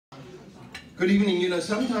Good evening. You know,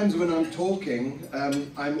 sometimes when I'm talking,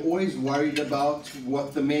 I'm always worried about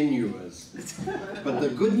what the menu is. But the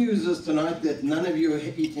good news is tonight that none of you are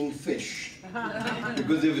eating fish.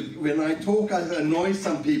 Because when I talk, I annoy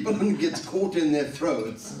some people and it gets caught in their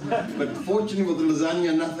throats. But fortunately with the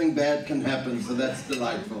lasagna, nothing bad can happen, so that's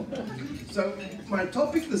delightful. So my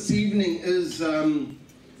topic this evening is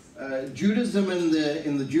Judaism in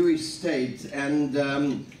the Jewish state,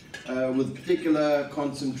 and with particular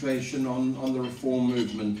concentration on the Reform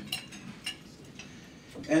movement.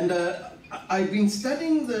 And I've been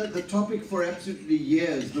studying the topic for absolutely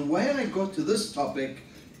years. The way I got to this topic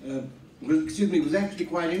was actually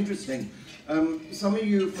quite interesting. Some of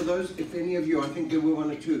you, for those, if any of you, I think there were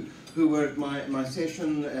one or two, who were at my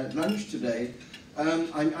session at lunch today,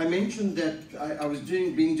 I mentioned that I was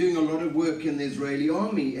been doing a lot of work in the Israeli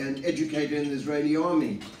army and educator in the Israeli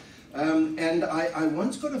army. And I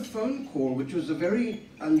once got a phone call, which was a very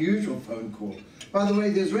unusual phone call. By the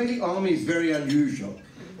way, the Israeli army is very unusual.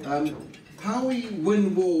 How we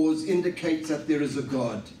win wars indicates that there is a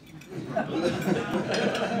God.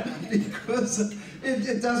 Because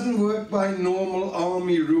it doesn't work by normal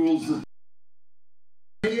army rules. The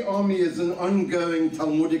Israeli army is an ongoing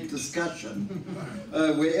Talmudic discussion.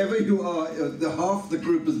 Wherever you are, half the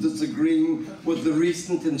group is disagreeing with the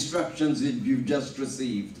recent instructions that you've just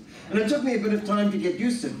received. And it took me a bit of time to get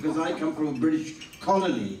used to it, because I come from a British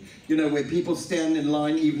colony, you know, where people stand in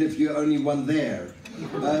line even if you're only one there.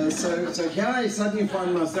 So here I suddenly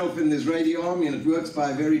find myself in the Israeli army, and it works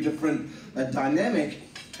by a very different dynamic.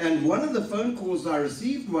 And one of the phone calls I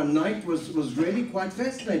received one night was really quite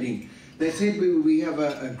fascinating. They said we have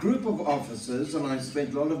a group of officers, and I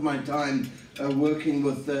spent a lot of my time working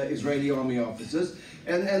with Israeli army officers,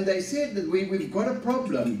 and they said that we've got a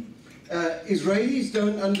problem. Israelis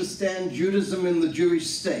don't understand Judaism in the Jewish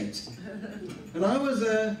state. And I was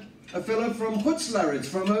a fellow from Chutz La'aretz,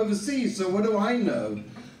 from overseas, so what do I know?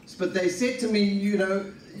 But they said to me, you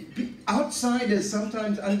know, outsiders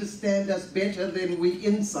sometimes understand us better than we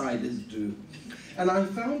insiders do. And I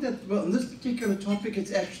found that, well, on this particular topic,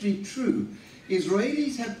 it's actually true.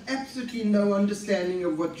 Israelis have absolutely no understanding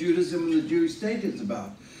of what Judaism in the Jewish state is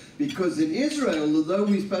about. Because in Israel, although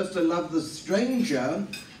we're supposed to love the stranger,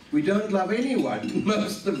 we don't love anyone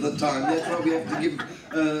most of the time. That's why we have to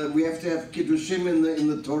give, we have to have kiddushim in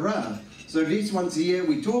the Torah. So at least once a year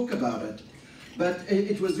we talk about it. But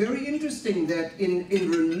it was very interesting that in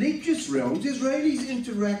religious realms, Israelis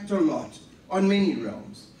interact a lot on many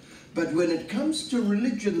realms. But when it comes to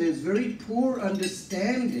religion, there's very poor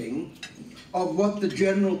understanding of what the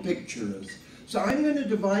general picture is. So I'm going to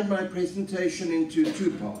divide my presentation into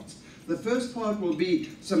two parts. The first part will be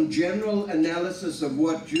some general analysis of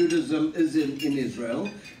what Judaism is in Israel,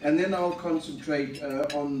 and then I'll concentrate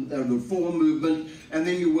on the Reform movement, and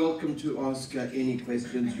then you're welcome to ask any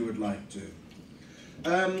questions you would like to.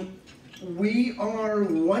 We are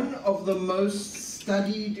one of the most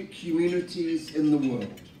studied communities in the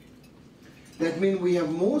world. That means we have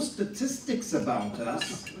more statistics about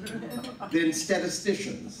us than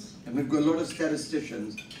statisticians, and we've got a lot of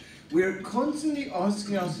statisticians. We're constantly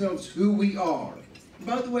asking ourselves who we are.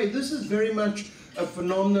 By the way, this is very much a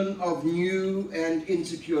phenomenon of new and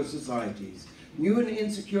insecure societies. New and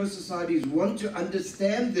insecure societies want to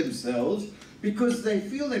understand themselves because they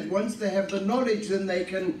feel that once they have the knowledge, then they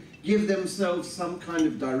can give themselves some kind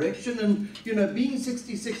of direction. And, you know, being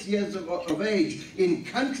 66 years of age in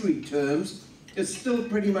country terms is still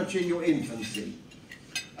pretty much in your infancy.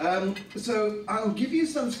 So I'll give you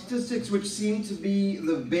some statistics which seem to be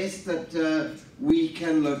the best that we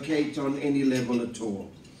can locate on any level at all.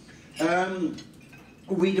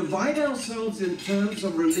 We divide ourselves in terms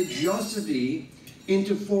of religiosity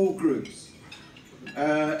into 4 groups.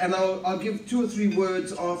 And I'll give 2 or 3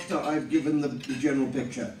 words after I've given the general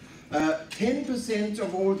picture. 10%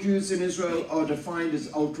 of all Jews in Israel are defined as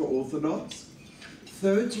ultra-Orthodox.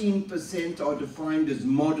 13% are defined as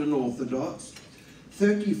modern Orthodox.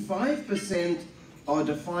 35% are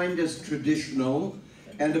defined as traditional,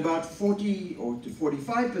 and about 40 or to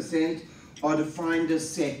 45% are defined as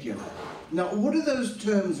secular. Now, what do those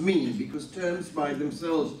terms mean? Because terms by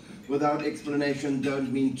themselves, without explanation,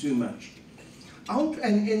 don't mean too much.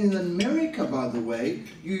 And in America, by the way,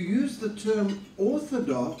 you use the term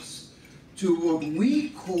Orthodox to what we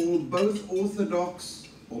call both Orthodox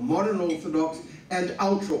or modern Orthodox and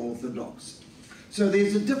ultra-Orthodox. So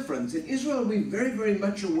there's a difference. In Israel, we're very, very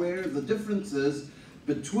much aware of the differences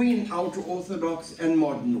between ultra-Orthodox and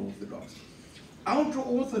modern Orthodox.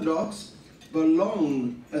 Ultra-Orthodox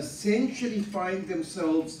essentially find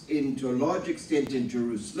themselves, to a large extent, in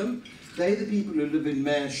Jerusalem. They're the people who live in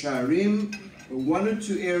Mea Shearim, one or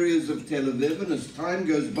two areas of Tel Aviv, and as time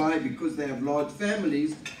goes by, because they have large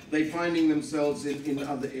families, they're finding themselves in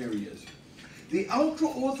other areas. The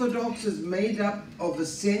ultra-Orthodox is made up of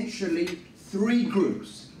essentially three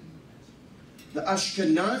groups: the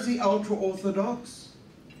Ashkenazi ultra-Orthodox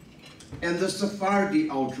and the Sephardi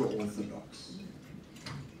ultra-Orthodox.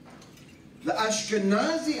 The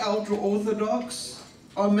Ashkenazi ultra-Orthodox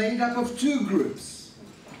are made up of two groups: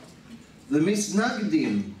 the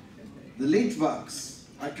Misnagdim, the Litvaks,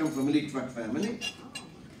 I come from a Litvak family,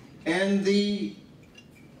 and the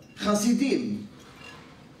Hasidim.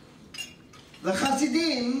 The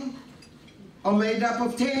Hasidim are made up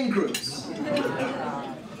of 10 groups,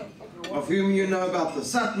 of whom you know about the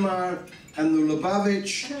Satmar and the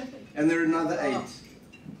Lubavitch, and there are another 8.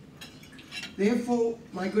 Therefore,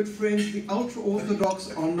 my good friends, the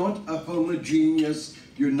ultra-Orthodox are not a homogeneous,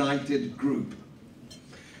 united group.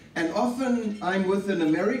 And often I'm with an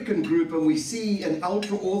American group and we see an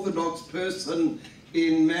ultra-Orthodox person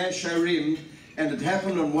in Mea Shearim, and it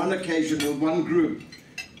happened on one occasion with one group.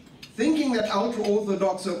 Thinking that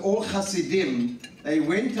ultra-Orthodox are all Hasidim, they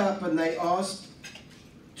went up and they asked,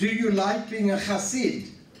 "Do you like being a Hasid?"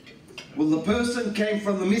 Well, the person came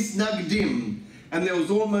from the Misnagdim, and there was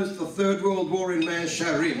almost the Third World War in Mea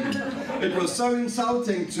Shearim. It was so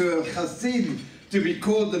insulting to a Hasid to be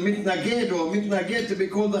called the Mitnaged, or Mitnaged to be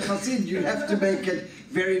called the Hasid. You have to make it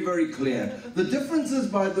very, very clear. The differences,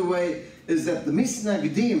 by the way, is that the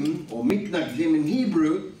Misnagdim, or Mitnagdim in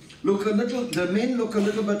Hebrew, the men look a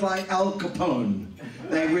little bit like Al Capone.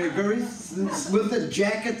 They wear very withered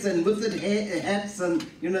jackets and withered hats, and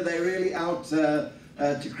you know, they're really out to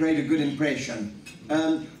create a good impression.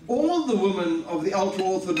 All the women of the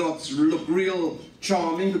ultra-Orthodox look real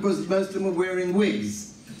charming because most of them are wearing wigs.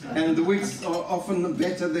 And the wigs are often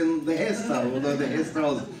better than the hairstyle, although the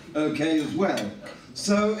hairstyle's okay as well.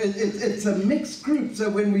 So it's a mixed group. So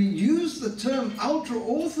when we use the term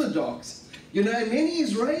ultra-Orthodox, you know, many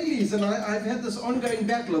Israelis, and I've had this ongoing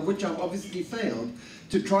battle, of which I've obviously failed,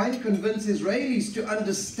 to try and convince Israelis to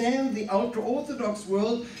understand the ultra-Orthodox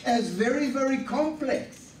world as very, very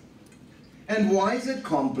complex. And why is it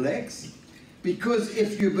complex? Because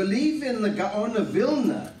if you believe in the Gaon of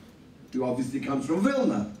Vilna, who obviously comes from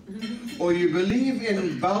Vilna, or you believe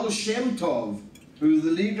in Baal Shem Tov, who's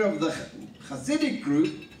the leader of the Hasidic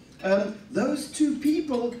group, those two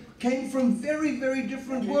people came from very, very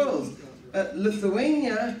different worlds.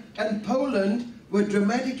 Lithuania and Poland were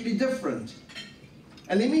dramatically different.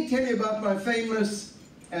 And let me tell you about my famous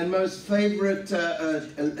and most favorite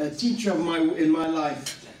teacher in my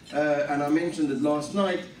life, and I mentioned it last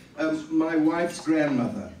night, my wife's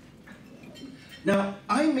grandmother. Now,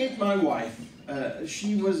 I met my wife.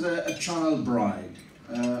 She was a child bride.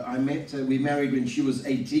 We married when she was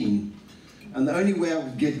 18. And the only way I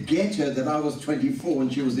would get her that I was 24,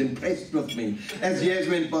 and she was impressed with me. As years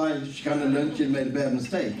went by, she kind of learned she'd made a bad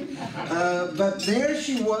mistake. But there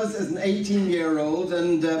she was as an 18-year-old,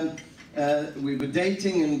 and we were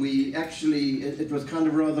dating, and we actually, it was kind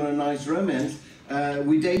of rather a nice romance.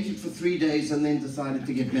 We dated for 3 days and then decided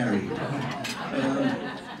to get married.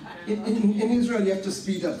 In Israel, you have to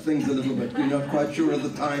speed up things a little bit. You're not quite sure of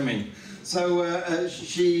the timing. So we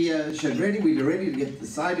were ready to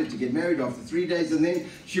decided to get married after 3 days, and then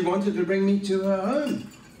she wanted to bring me to her home.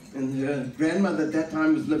 And her grandmother at that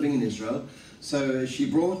time was living in Israel. So she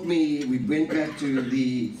brought me, we went back to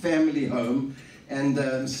the family home,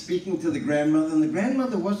 and speaking to the grandmother, and the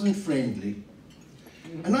grandmother wasn't friendly.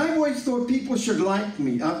 And I've always thought people should like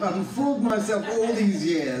me. I've fooled myself all these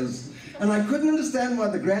years. And I couldn't understand why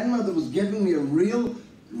the grandmother was giving me a real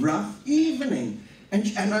rough evening.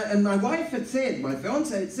 And my wife had said, my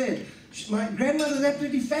fiance had said, my grandmother's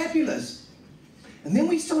absolutely fabulous. And then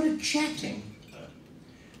we started chatting.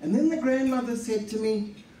 And then the grandmother said to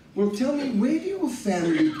me, "Well, tell me, where do your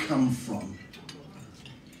family come from?"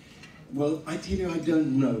 Well, I tell you, I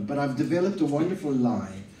don't know, but I've developed a wonderful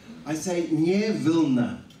lie. I say, "Near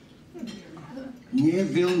Vilna." Near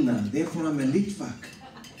Vilna, therefore I'm a Litvak.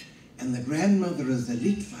 And the grandmother is a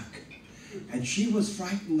Litvak. And she was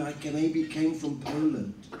frightened I maybe came from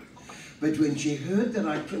Poland. But when she heard that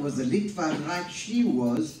I was a Litvak like she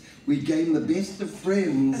was, we became the best of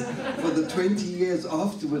friends for the 20 years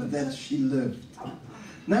afterward that she lived.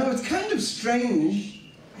 Now, it's kind of strange,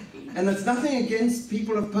 and it's nothing against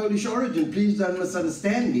people of Polish origin. Please don't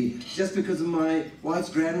misunderstand me, just because of my wife's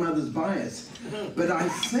grandmother's bias. But I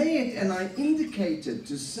say it, and I indicate it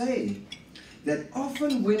to say that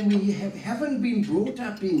often when we haven't been brought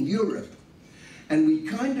up in Europe, and we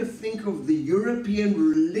kind of think of the European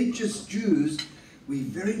religious Jews, we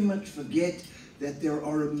very much forget that there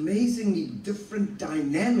are amazingly different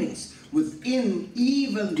dynamics within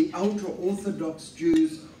even the ultra-Orthodox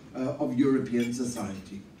Jews of European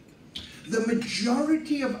society. The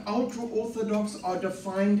majority of ultra-Orthodox are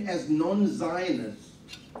defined as non-Zionist.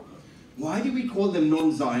 Why do we call them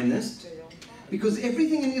non-Zionist? Because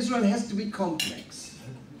everything in Israel has to be complex.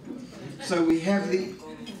 So we have the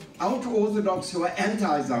ultra-Orthodox who are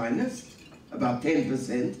anti-Zionist, about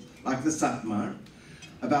 10%, like the Satmar.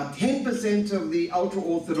 About 10% of the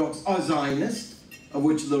ultra-Orthodox are Zionist, of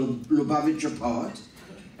which the Lubavitch are part.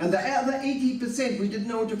 And the other 80%, we didn't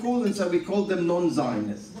know what to call them, so we called them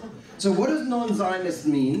non-Zionist. So what does non-Zionist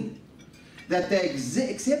mean? That they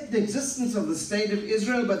accept the existence of the state of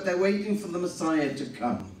Israel, but they're waiting for the Messiah to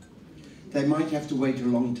come. They might have to wait a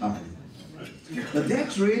long time. But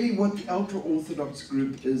that's really what the ultra-Orthodox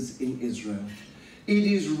group is in Israel. It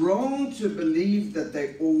is wrong to believe that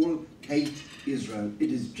they all hate Israel.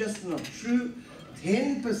 It is just not true.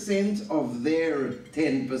 10% of their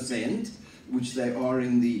 10%, which they are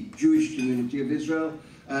in the Jewish community of Israel,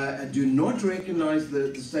 do not recognize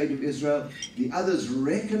the state of Israel. The others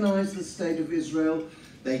recognize the state of Israel.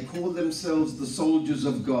 They call themselves the soldiers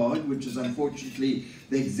of God, which is unfortunately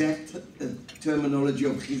the exact terminology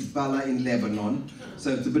of Hezbollah in Lebanon.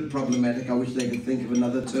 So it's a bit problematic. I wish they could think of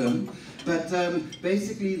another term. But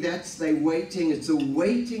basically they're waiting. It's a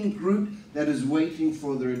waiting group that is waiting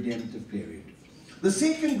for the redemptive period. The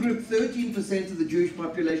second group, 13% of the Jewish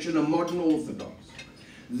population, are modern Orthodox.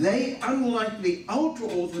 They, unlike the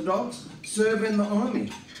ultra-Orthodox, serve in the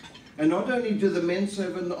army. And not only do the men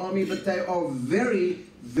serve in the army, but they are very,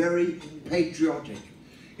 very patriotic.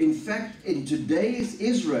 In fact, in today's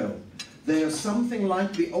Israel, they are something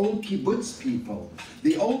like the old kibbutz people.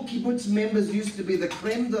 The old kibbutz members used to be the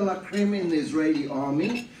creme de la creme in the Israeli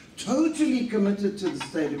army, totally committed to the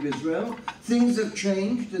state of Israel. Things have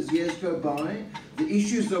changed as years go by. The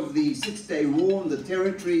issues of the Six-Day War and the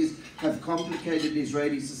territories have complicated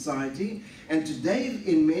Israeli society. And today,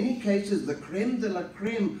 in many cases, the creme de la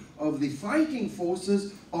creme of the fighting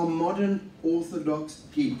forces are modern Orthodox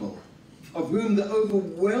people, of whom the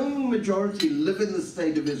overwhelming majority live in the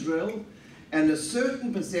state of Israel, and a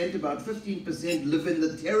certain percent, about 15%, live in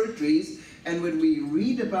the territories. And when we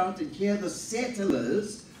read about and hear the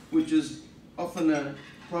settlers, which is often a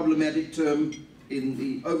problematic term in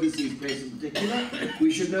the overseas press in particular,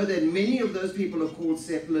 we should know that many of those people who are called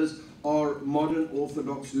settlers are modern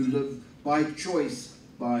Orthodox who live by choice,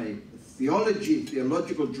 by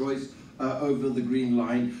theological choice over the Green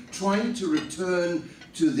Line, trying to return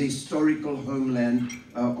to the historical homeland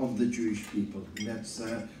of the Jewish people. And that's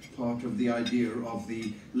part of the idea of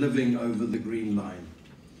the living over the Green Line.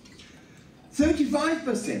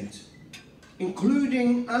 35%,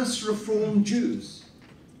 including us Reformed Jews,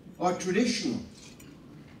 are traditional.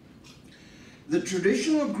 The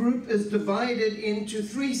traditional group is divided into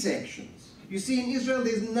 3 sections. You see, in Israel,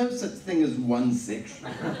 there's no such thing as one section.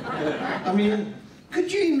 I mean,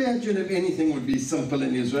 could you imagine if anything would be simple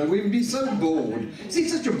in Israel? We would be so bored. See,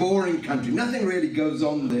 it's such a boring country. Nothing really goes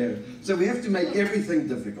on there. So we have to make everything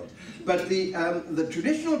difficult. But the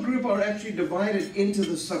traditional group are actually divided into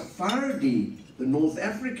the Sephardi, the North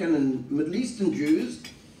African and Middle Eastern Jews,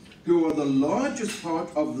 who are the largest part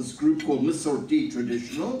of this group called Masorti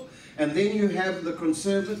traditional. And then you have the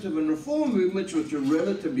conservative and reform movements, which are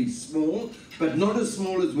relatively small, but not as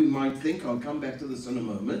small as we might think. I'll come back to this in a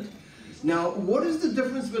moment. Now, what is the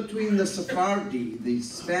difference between the Sephardi, the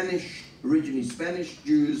originally Spanish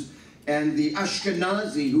Jews, and the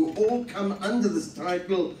Ashkenazi, who all come under this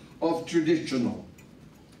title of traditional?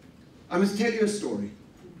 I must tell you a story.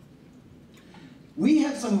 We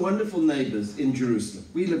have some wonderful neighbors in Jerusalem.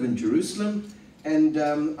 We live in Jerusalem, and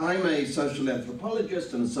I'm a social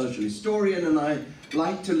anthropologist and a social historian, and I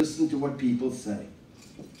like to listen to what people say.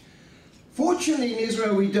 Fortunately, in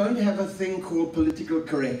Israel, we don't have a thing called political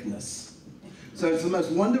correctness. So it's the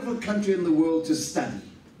most wonderful country in the world to study,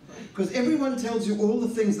 because everyone tells you all the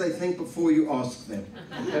things they think before you ask them.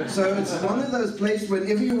 So it's one of those places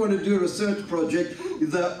whenever you want to do a research project,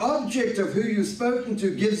 the object of who you've spoken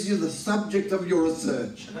to gives you the subject of your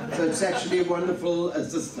research. So it's actually a wonderful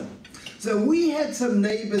system. So we had some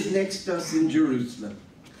neighbors next to us in Jerusalem,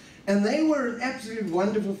 and they were an absolutely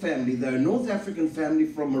wonderful family. They're a North African family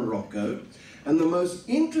from Morocco, and the most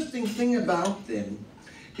interesting thing about them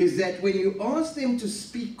is that when you ask them to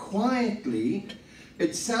speak quietly,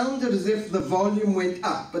 it sounded as if the volume went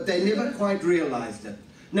up, but they never quite realized it.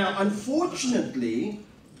 Now, unfortunately,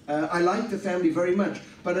 I like the family very much,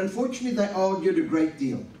 but unfortunately they argued a great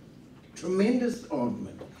deal. Tremendous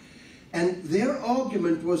argument. And their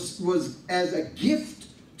argument was as a gift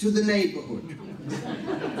to the neighborhood.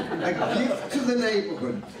 A gift to the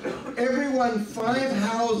neighborhood. Everyone, 5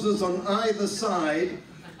 houses on either side,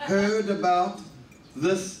 heard about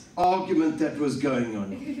this argument that was going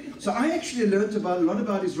on. So I actually learned a lot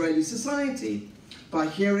about Israeli society by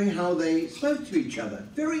hearing how they spoke to each other.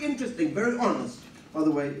 Very interesting, very honest. By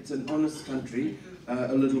the way, it's an honest country,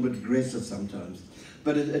 a little bit aggressive sometimes,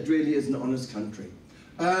 but it really is an honest country.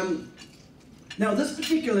 Now this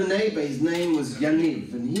particular neighbor, his name was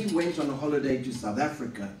Yaniv, and he went on a holiday to South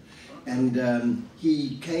Africa, and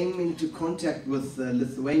he came into contact with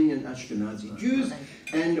Lithuanian Ashkenazi Jews,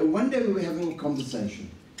 and one day we were having a conversation.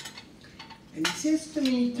 And he says to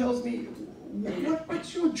me, he tells me,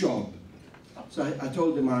 what's your job? So I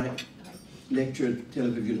told him I lecture at Tel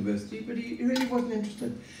Aviv University, but he really wasn't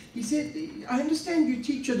interested. He said, I understand you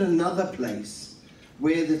teach at another place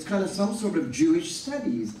where there's kind of some sort of Jewish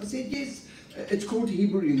studies. I said, yes, it's called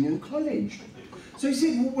Hebrew Union College. So he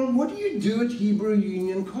said, well, what do you do at Hebrew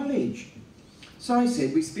Union College? So I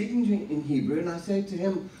said, we're speaking in Hebrew, and I say to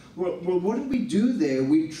him, well, what do we do there?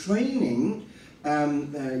 We're training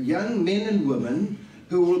young men and women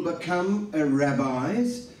who will become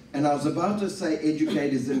rabbis, and I was about to say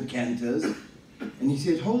educators and cantors, and he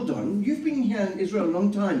said, hold on, you've been here in Israel a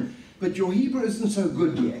long time, but your Hebrew isn't so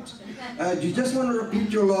good yet. Do you just want to repeat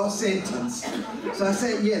your last sentence? So I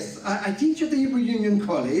say, yes, I teach at the Hebrew Union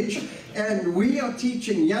College, and we are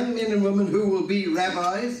teaching young men and women who will be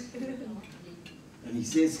rabbis. And he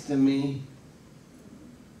says to me,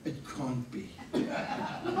 it can't be.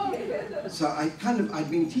 So I'd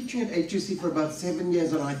been teaching at HSC for about 7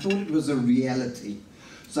 years, and I thought it was a reality.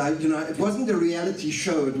 So, it wasn't a reality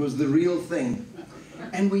show, it was the real thing.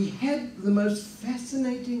 And we had the most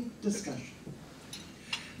fascinating discussion.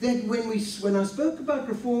 That when I spoke about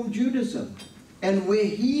Reform Judaism, and where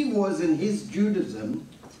he was in his Judaism,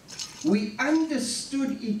 we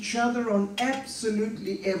understood each other on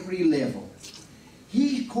absolutely every level.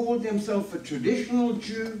 He called himself a traditional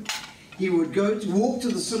Jew. He would walk to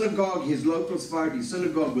the synagogue, his local Sephardi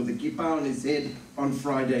synagogue, with a kippah on his head on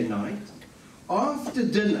Friday night. After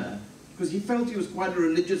dinner, because he felt he was quite a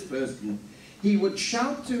religious person, he would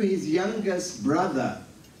shout to his youngest brother,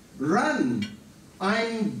 run,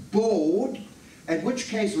 I'm bored, at which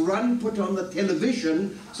case run put on the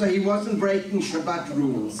television so he wasn't breaking Shabbat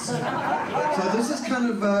rules. So this is kind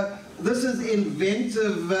of this is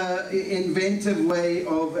inventive way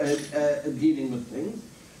of dealing with things.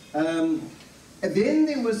 And then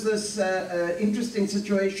there was this interesting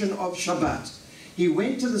situation of Shabbat. He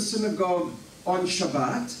went to the synagogue on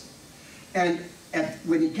Shabbat, and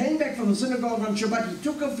when he came back from the synagogue on Shabbat, he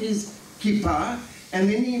took off his kippah, and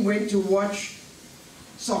then he went to watch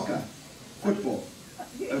soccer, football,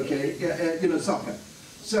 okay, soccer.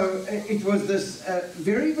 So it was this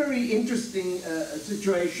very, very interesting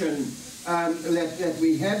situation that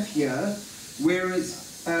we have here,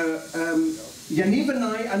 whereas Yaniv and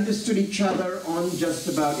I understood each other on just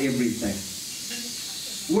about everything.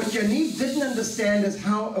 What Yaniv didn't understand is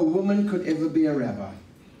how a woman could ever be a rabbi.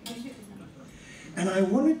 And I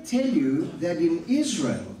want to tell you that in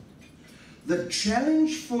Israel, the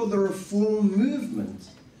challenge for the Reform movement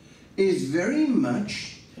is very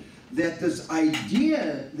much that this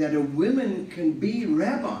idea that a woman can be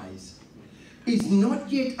rabbis is not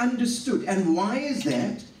yet understood. And why is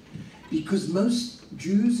that? Because most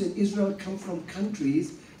Jews in Israel come from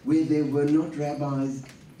countries where there were not rabbis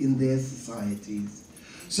in their societies.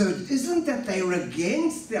 So it isn't that they were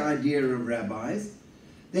against the idea of rabbis,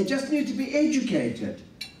 they just need to be educated.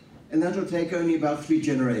 And that will take only about 3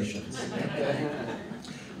 generations.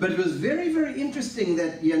 But it was very, very interesting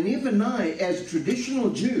that Yaniv and I, as traditional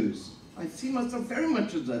Jews, I see myself very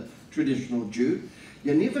much as a traditional Jew,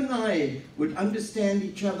 Yaniv and I would understand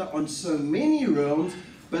each other on so many realms,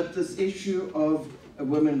 but this issue of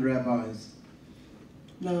women rabbis.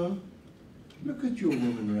 No, look at your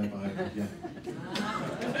woman rabbi over here.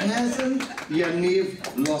 Hasn't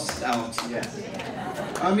Yaniv lost out? Yes.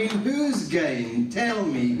 I mean, who's gained? Tell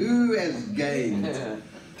me, who has gained?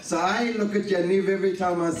 So I look at Yaniv every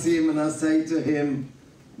time I see him, and I say to him,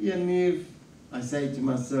 Yaniv, I say to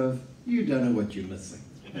myself, you don't know what you're missing.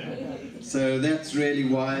 So that's really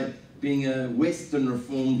why being a Western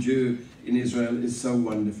Reformed Jew in Israel is so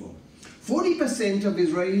wonderful. 40% of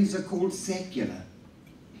Israelis are called secular.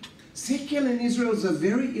 Secular in Israel is a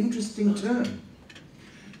very interesting term.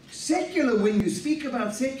 Secular, when you speak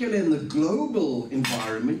about secular in the global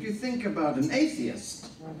environment, you think about an atheist,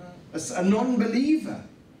 a non-believer.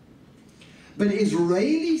 But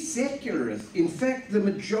Israeli secularists, in fact, the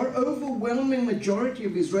overwhelming majority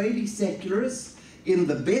of Israeli secularists in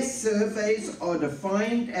the best surveys are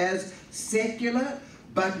defined as secular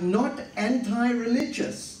but not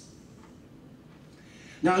anti-religious.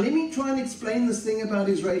 Now let me try and explain this thing about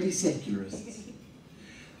Israeli secularists.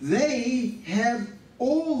 They have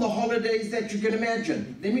all the holidays that you can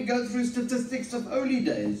imagine. Let me go through statistics of holy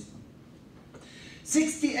days.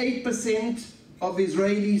 68% of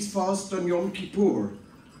Israelis fast on Yom Kippur.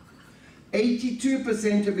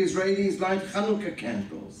 82% of Israelis light Hanukkah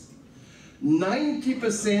candles.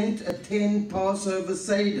 90% attend Passover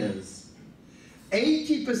Seders.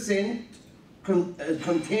 80%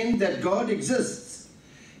 contend that God exists.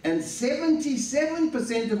 And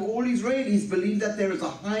 77% of all Israelis believe that there is a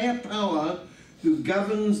higher power who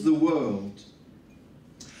governs the world.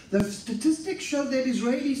 The statistics show that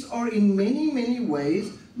Israelis are in many, many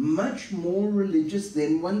ways much more religious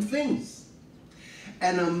than one thinks.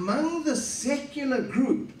 And among the secular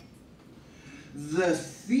group, the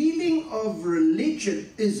feeling of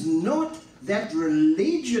religion is not that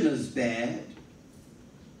religion is bad,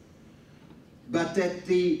 but that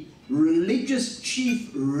the religious chief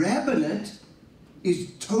rabbinate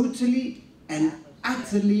is totally and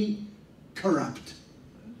utterly corrupt.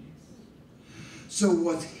 So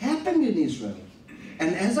what's happened in Israel,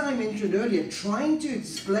 and as I mentioned earlier, trying to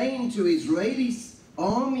explain to Israeli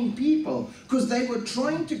army people, because they were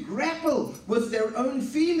trying to grapple with their own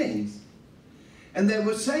feelings. And they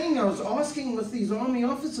were saying, I was asking with these army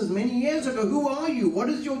officers many years ago, who are you? What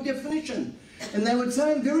is your definition? And they would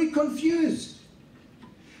say, I'm very confused.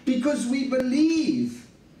 Because we believe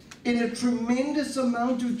in a tremendous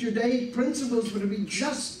amount of Judaic principles, but we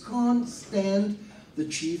just can't stand the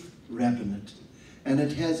chief rabbinate. And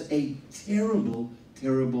it has a terrible,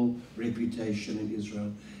 terrible reputation in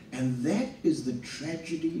Israel. And that is the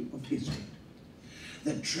tragedy of Israel.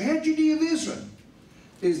 The tragedy of Israel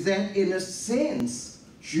is that, in a sense,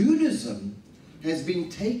 Judaism has been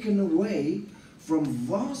taken away from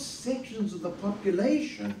vast sections of the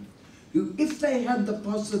population who, if they had the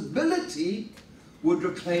possibility, would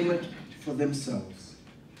reclaim it for themselves.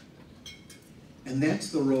 And that's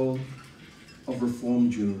the role of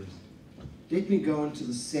Reform Judaism. Let me go on to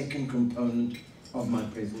the second component of my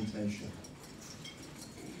presentation.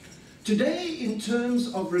 Today, in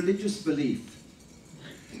terms of religious belief,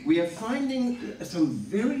 we are finding some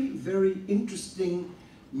very, very interesting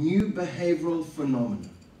new behavioral phenomena.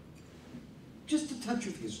 Just a touch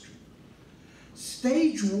of history.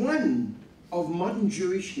 Stage one of modern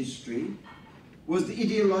Jewish history was the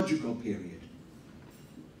ideological period.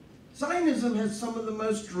 Zionism has some of the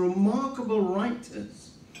most remarkable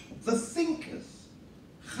writers, the thinkers,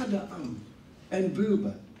 Chada'am and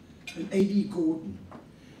Buber and A.D. Gordon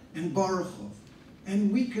and Baruchov,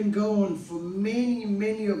 and we can go on for many,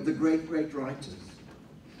 many of the great, great writers.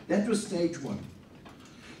 That was stage one.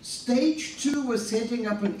 Stage two was setting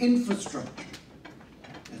up an infrastructure.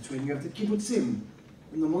 That's when you have the kibbutzim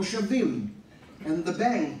and the moshavim and the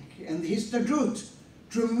bank and the histadrut.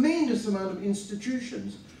 Tremendous amount of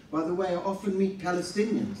institutions. By the way, I often meet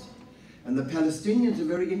Palestinians, and the Palestinians are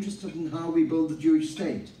very interested in how we build the Jewish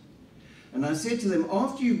state. And I said to them,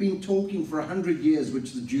 after you've been talking for 100 years,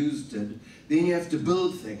 which the Jews did, then you have to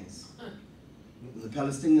build things. And the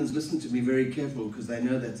Palestinians listen to me very careful, because they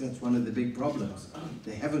know that that's one of the big problems.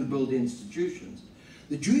 They haven't built institutions.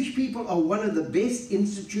 The Jewish people are one of the best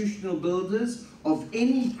institutional builders of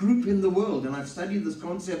any group in the world, and I've studied this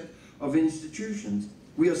concept of institutions.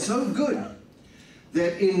 We are so good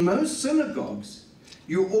that in most synagogues,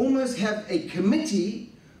 you almost have a committee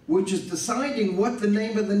which is deciding what the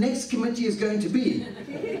name of the next committee is going to be.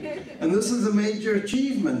 And this is a major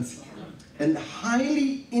achievement. And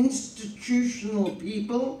highly institutional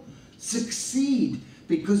people succeed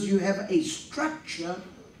because you have a structure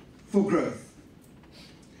for growth.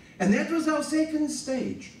 And that was our second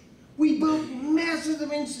stage. We built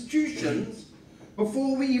massive institutions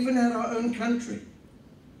before we even had our own country.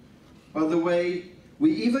 By the way,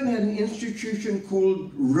 we even had an institution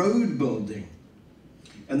called road building.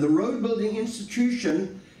 And the road building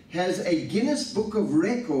institution has a Guinness Book of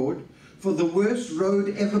Record for the worst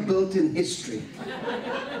road ever built in history.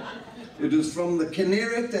 It was from the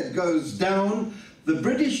Kinneret that goes down. The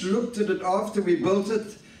British looked at it after we built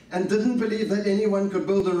it and didn't believe that anyone could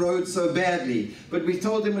build a road so badly. But we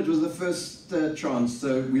told them it was the first chance,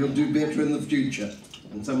 so we'll do better in the future.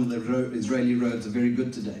 And some of the Israeli roads are very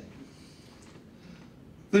good today.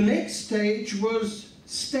 The next stage was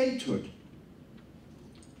statehood.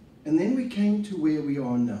 And then we came to where we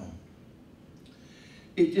are now.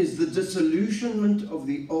 It is the disillusionment of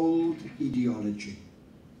the old ideology.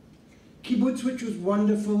 Kibbutz, which was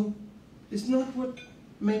wonderful, is not what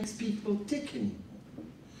makes people tick anymore.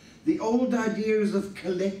 The old ideas of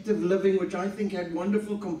collective living, which I think had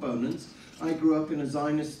wonderful components, I grew up in a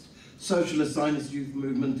Zionist, socialist Zionist youth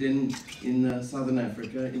movement in Southern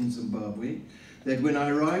Africa, in Zimbabwe, that when I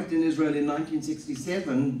arrived in Israel in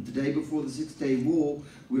 1967, the day before the Six-Day War,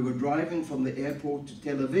 we were driving from the airport to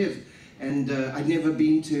Tel Aviv, and I'd never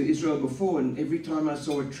been to Israel before, and every time I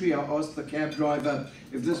saw a tree, I asked the cab driver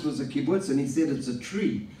if this was a kibbutz, and he said it's a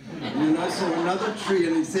tree. And then I saw another tree,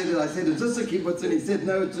 and I said, is this a kibbutz? And he said,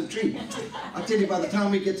 no, it's a tree. I tell you, by the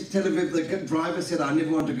time we get to Tel Aviv, the driver said, I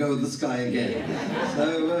never want to go with this guy again.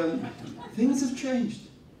 So things have changed.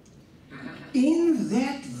 In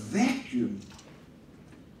that vacuum,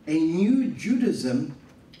 a new Judaism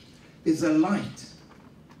is a light,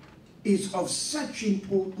 is of such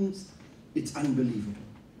importance, it's unbelievable.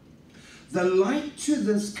 The light to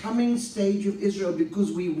this coming stage of Israel,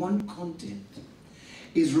 because we want content.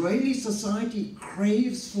 Israeli society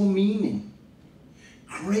craves for meaning,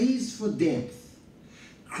 craves for depth,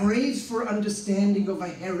 craves for understanding of a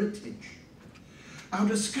heritage. Our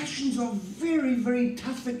discussions are very, very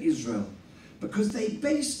tough at Israel because they're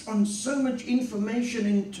based on so much information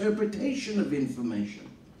and interpretation of information.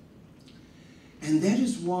 And that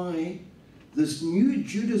is why this new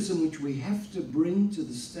Judaism which we have to bring to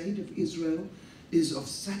the state of Israel is of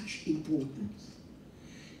such importance.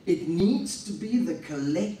 It needs to be the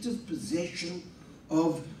collective possession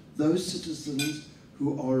of those citizens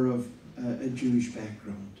who are of a Jewish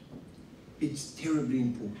background. It's terribly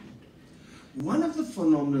important. One of the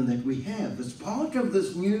phenomena that we have as part of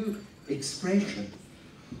this new expression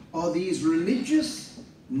are these religious,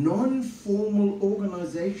 non-formal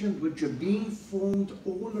organizations which are being formed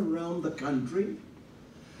all around the country,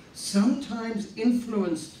 sometimes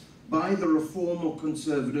influenced by the reform or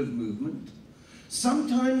conservative movement,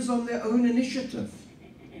 sometimes on their own initiative.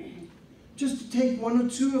 Just to take one or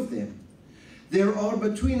two of them, there are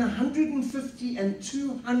between 150 and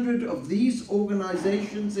 200 of these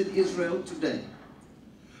organizations in Israel today,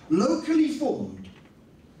 locally formed,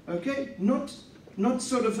 okay? Not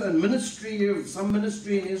sort of a ministry of some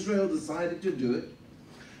ministry in Israel decided to do it.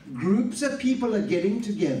 Groups of people are getting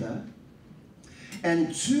together,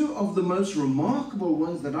 and two of the most remarkable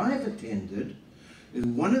ones that I've attended is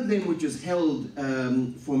one of them which is held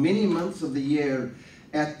for many months of the year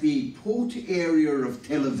at the port area of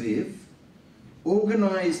Tel Aviv,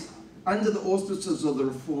 organized under the auspices of the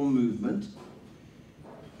Reform movement,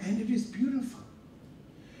 and it is beautiful.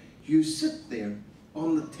 You sit there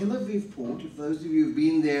on the Tel Aviv port. If those of you who've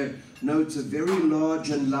been there know it's a very large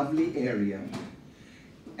and lovely area,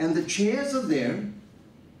 and the chairs are there,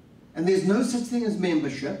 and there's no such thing as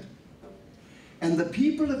membership, and the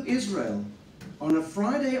people of Israel on a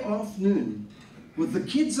Friday afternoon with the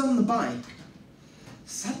kids on the bike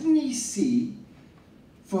suddenly see,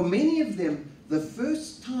 for many of them, the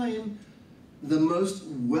first time, the most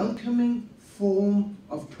welcoming form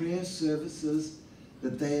of prayer services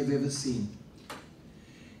that they have ever seen.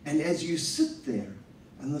 And as you sit there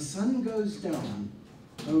and the sun goes down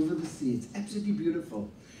over the sea, it's absolutely beautiful.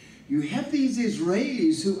 You have these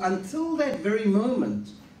Israelis who, until that very moment,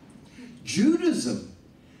 Judaism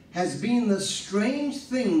has been the strange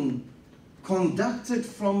thing conducted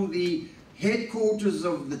from the headquarters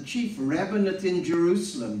of the chief rabbinate in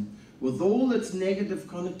Jerusalem, with all its negative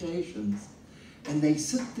connotations, and they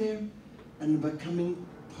sit there and are becoming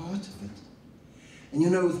part of it. And you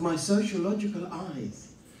know, with my sociological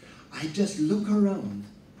eyes, I just look around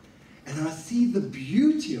and I see the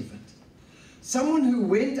beauty of it. Someone who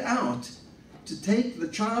went out to take the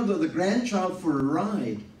child or the grandchild for a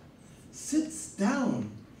ride sits down,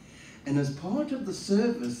 and as part of the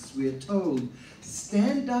service we are told,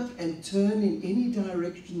 stand up and turn in any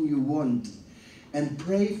direction you want and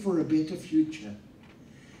pray for a better future.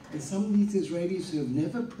 And some of these Israelis who have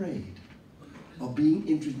never prayed are being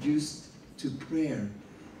introduced to prayer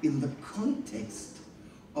in the context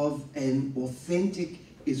of an authentic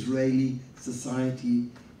Israeli society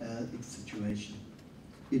situation.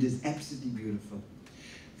 It is absolutely beautiful.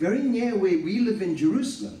 Very near where we live in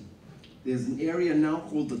Jerusalem, there's an area now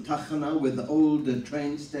called the Tachana, where the old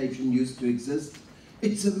train station used to exist.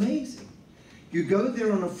 It's amazing. You go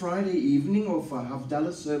there on a Friday evening or for a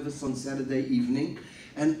Havdalah service on Saturday evening,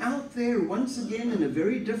 and out there, once again, in a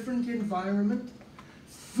very different environment,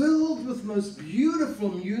 filled with most beautiful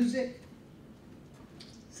music,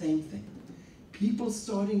 same thing. People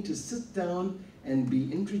starting to sit down and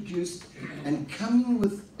be introduced and coming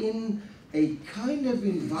within a kind of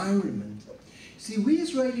environment. See, we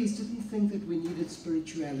Israelis didn't think that we needed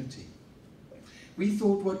spirituality. We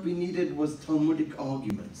thought what we needed was Talmudic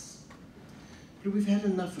arguments. But we've had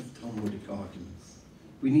enough of Talmudic arguments.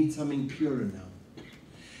 We need something purer now.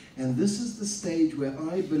 And this is the stage where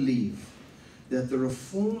I believe that the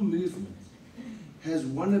Reform movement has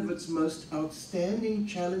one of its most outstanding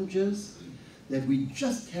challenges, that we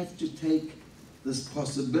just have to take this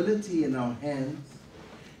possibility in our hands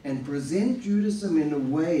and present Judaism in a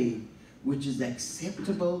way which is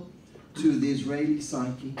acceptable to the Israeli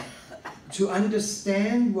psyche, to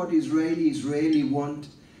understand what Israelis really want,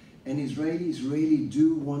 and Israelis really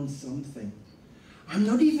do want something. I'm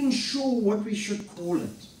not even sure what we should call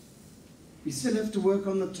it. We still have to work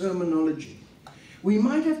on the terminology. We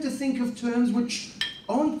might have to think of terms which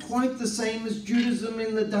aren't quite the same as Judaism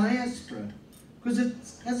in the diaspora, because it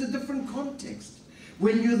has a different context.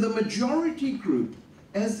 When you're the majority group,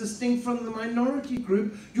 as distinct from the minority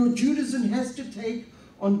group, your Judaism has to take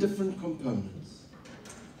on different components.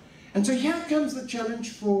 And so here comes the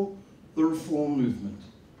challenge for the Reform movement.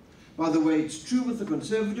 By the way, it's true with the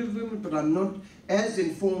conservative movement, but I'm not as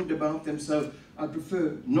informed about them, so I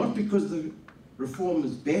prefer, not because the Reform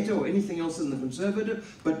is better or anything else than the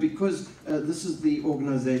conservative, but because this is the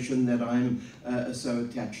organization that I'm so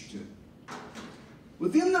attached to.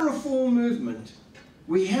 Within the Reform movement,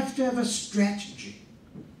 we have to have a strategy.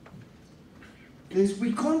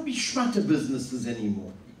 We can't be schmutter businesses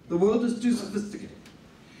anymore. The world is too sophisticated.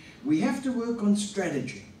 We have to work on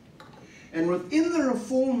strategy. And within the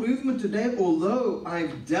Reform movement today, although I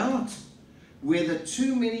doubt whether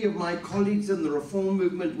too many of my colleagues in the Reform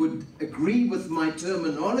movement would agree with my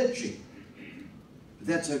terminology,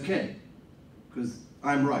 that's okay, because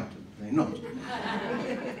I'm right, they're not.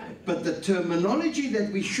 But the terminology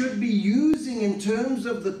that we should be using in terms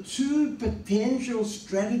of the two potential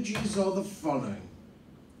strategies are the following.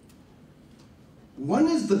 One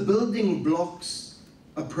is the building blocks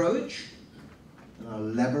approach, and I'll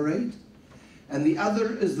elaborate, and the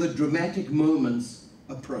other is the dramatic moments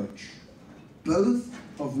approach, both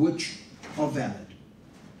of which are valid.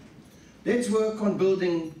 Let's work on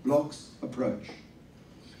building blocks approach.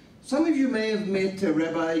 Some of you may have met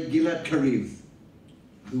Rabbi Gilad Kariv,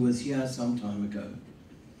 who was here some time ago.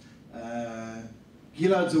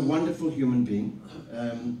 Gilad's a wonderful human being.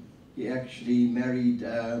 He actually married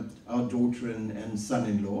our daughter and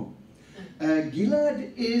son-in-law.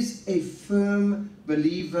 Gilad is a firm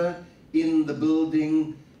believer in the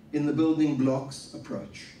building blocks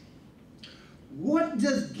approach. What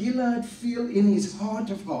does Gilad feel in his heart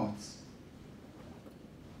of hearts?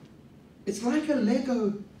 It's like a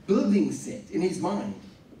Lego building set in his mind.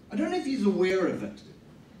 I don't know if he's aware of it.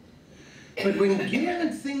 But when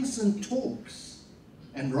Gilad thinks and talks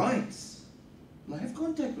and writes, and I have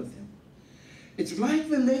contact with him, it's like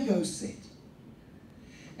the Lego set.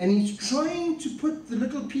 And he's trying to put the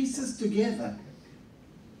little pieces together,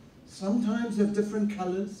 sometimes of different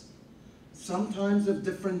colors, sometimes of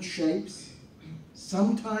different shapes,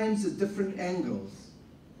 sometimes at different angles,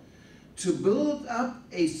 to build up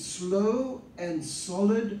a slow and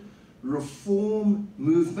solid reform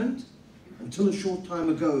movement, until a short time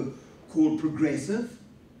ago called progressive,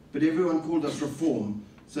 but everyone called us reform,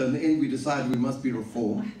 so in the end we decided we must be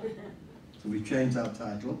reform, so we changed our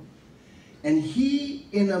title. And he,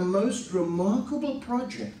 in a most remarkable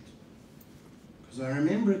project, because I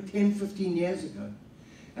remember it 10, 15 years ago,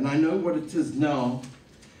 and I know what it is now,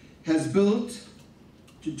 has built,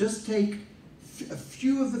 to just take a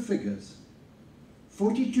few of the figures,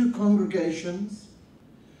 42 congregations,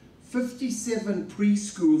 57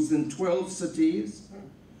 preschools in 12 cities,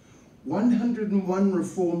 101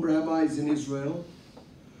 Reform rabbis in Israel,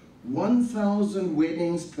 1,000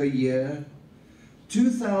 weddings per year,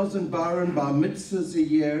 2,000 bar and bar mitzvahs a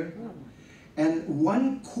year, and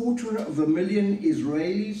 250,000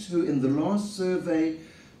 Israelis who in the last survey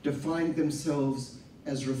defined themselves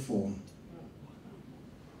as Reform.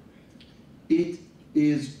 It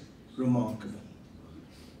is remarkable.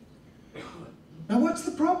 Now what's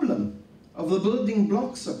the problem of the building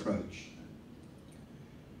blocks approach?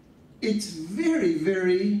 It's very,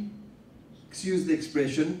 very, excuse the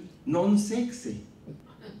expression, non-sexy.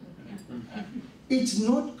 It's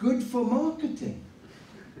not good for marketing.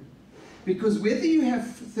 Because whether you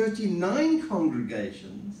have 39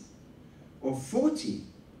 congregations, or 40,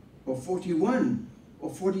 or 41, or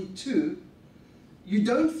 42, you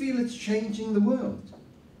don't feel it's changing the world.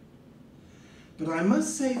 But I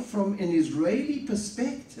must say, from an Israeli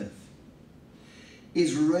perspective,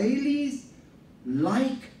 Israelis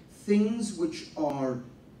like things which are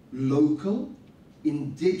local,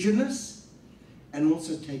 indigenous, and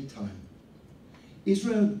also take time.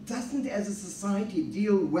 Israel doesn't, as a society,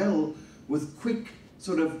 deal well with quick,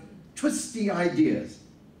 sort of twisty ideas.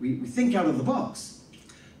 We think out of the box,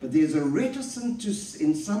 but there's a reticence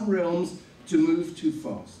in some realms to move too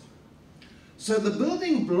fast. So the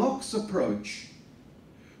building blocks approach,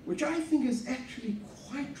 which I think is actually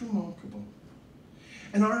quite remarkable,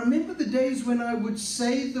 And I remember the days when I would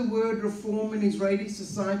say the word reform in Israeli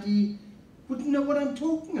society, wouldn't know what I'm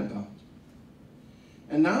talking about.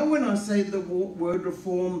 And now when I say the word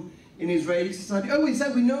reform in Israeli society, oh, we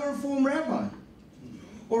say we know a reform rabbi.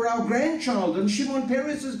 Or our grandchild and Shimon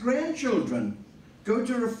Peres's grandchildren go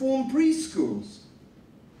to reform preschools.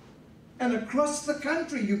 And across the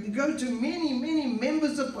country, you can go to many, many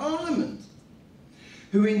members of parliament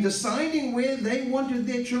who, in deciding where they wanted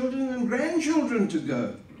their children and grandchildren to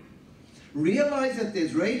go, realized that the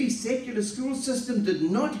Israeli secular school system did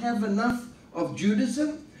not have enough of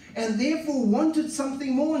Judaism, and therefore wanted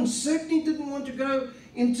something more, and certainly didn't want to go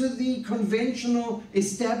into the conventional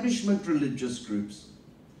establishment religious groups.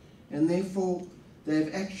 And therefore,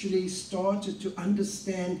 they've actually started to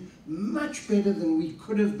understand much better than we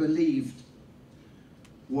could have believed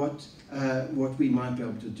what we might be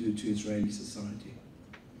able to do to Israeli society.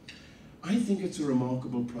 I think it's a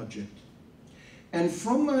remarkable project. And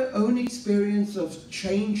from my own experience of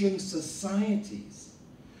changing societies,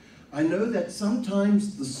 I know that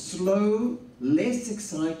sometimes the slow, less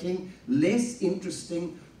exciting, less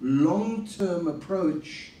interesting, long-term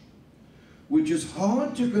approach, which is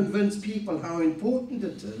hard to convince people how important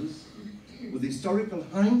it is, with historical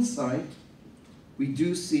hindsight, we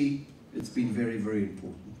do see it's been very, very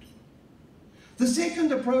important. The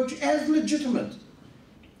second approach, as legitimate,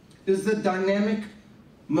 is the dynamic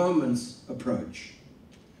moments approach,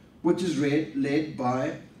 which is led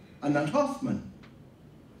by Anat Hoffman.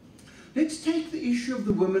 Let's take the issue of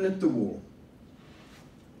the women at the wall.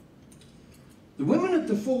 The women at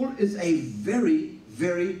the wall is a very,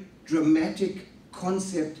 very dramatic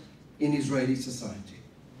concept in Israeli society.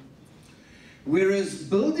 Whereas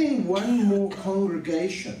building one more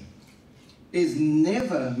congregation is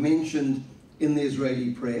never mentioned in the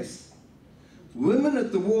Israeli press, women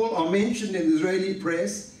at the wall are mentioned in the Israeli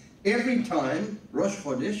press every time, Rosh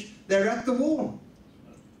Chodesh, they're at the wall.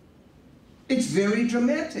 It's very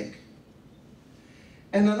dramatic.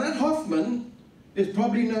 And Anat Hoffman is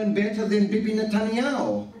probably known better than Bibi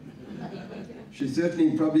Netanyahu. She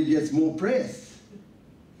certainly probably gets more press.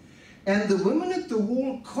 And the women at the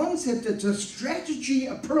wall concept, it's a strategy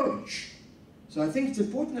approach. So I think it's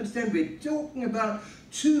important to understand we're talking about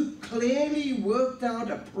two clearly worked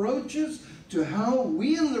out approaches to how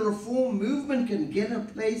we in the reform movement can get a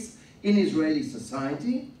place in Israeli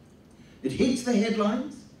society. It hits the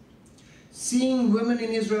headlines. Seeing women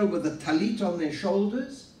in Israel with a talit on their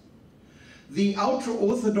shoulders. The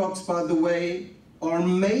ultra-Orthodox, by the way, are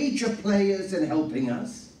major players in helping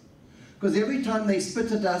us, because every time they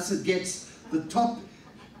spit at us, it gets the top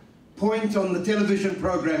point on the television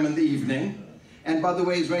program in the evening. And by the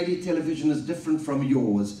way, Israeli television is different from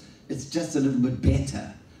yours. It's just a little bit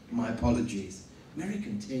better. My apologies.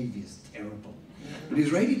 American TV is terrible. But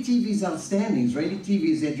Israeli TV is outstanding. Israeli TV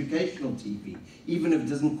is educational TV, even if it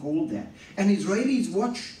doesn't call that. And Israelis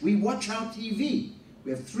we watch our TV. We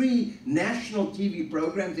have 3 national TV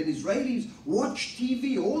programs, and Israelis watch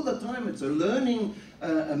TV all the time. It's a learning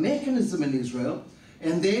mechanism in Israel.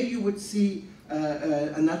 And there you would see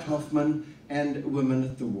Anat Hoffman and Women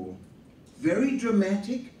at the Wall. Very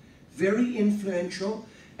dramatic, very influential.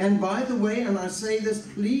 And by the way, and I say this,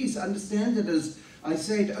 please understand it as I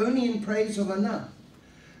say it only in praise of Anat,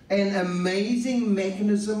 an amazing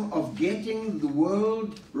mechanism of getting the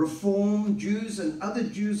world, Reform Jews and other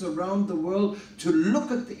Jews around the world, to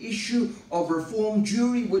look at the issue of Reform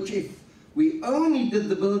Jewry, which if we only did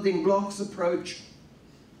the building blocks approach,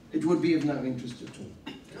 it would be of no interest at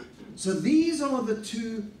all. So these are the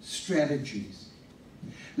 2 strategies.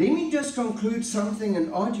 Let me just conclude something,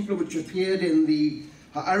 an article which appeared in the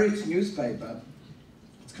Haaretz newspaper.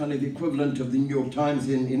 It's kind of the equivalent of the New York Times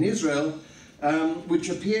in Israel, which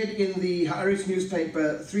appeared in the Haaretz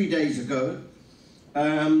newspaper 3 days ago.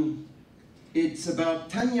 It's about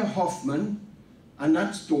Tanya Hoffman,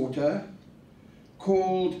 Anat's daughter,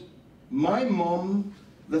 called My Mom,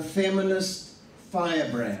 the Feminist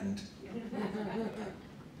Firebrand.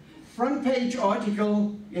 Front page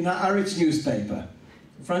article in Haaretz newspaper.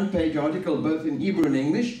 Front page article both in Hebrew and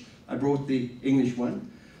English. I brought the English one.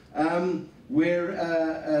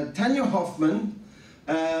 Where Tanya Hoffman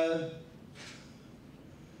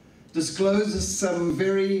discloses some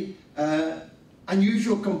very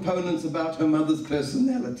unusual components about her mother's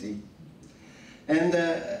personality. And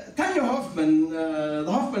Tanya Hoffman,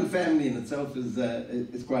 the Hoffman family in itself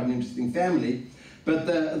is quite an interesting family. But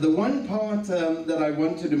the one part that I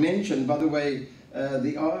wanted to mention, by the way,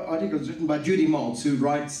 the article is written by Judy Maltz, who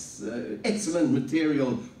writes excellent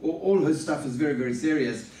material. All her stuff is very, very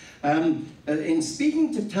serious. In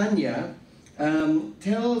speaking to Tanya,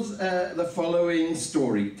 tells the following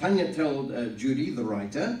story. Tanya told Judy, the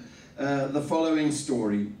writer, the following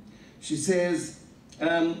story. She says,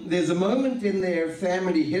 there's a moment in their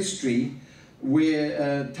family history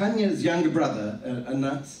where Tanya's younger brother,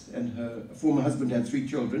 Anat, and her former husband had 3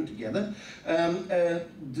 children together,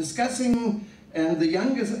 discussing, and the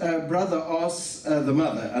youngest brother asks the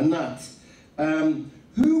mother, Anat,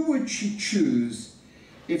 who would she choose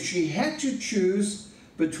if she had to choose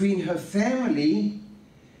between her family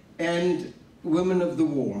and women of the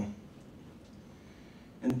war?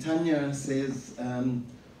 And Tanya says,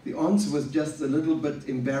 the answer was just a little bit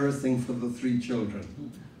embarrassing for the 3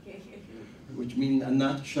 children, which means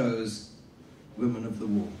Anat chose women of the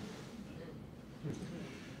war.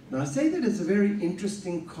 Now I say that as a very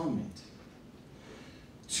interesting comment.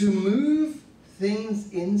 To move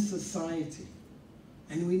things in society,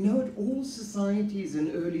 and we know it all societies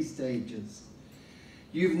in early stages,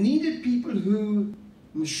 you've needed people who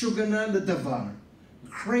meshugana l'davar,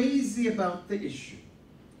 crazy about the issue.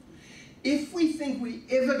 If we think we're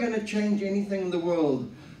ever going to change anything in the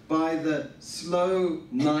world by the slow,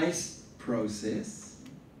 nice process,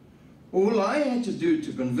 all I had to do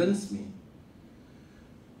to convince me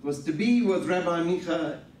was to be with Rabbi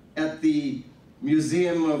Micha at the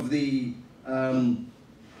museum of the,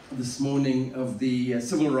 this morning, of the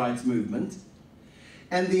civil rights movement,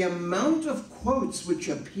 and the amount of quotes which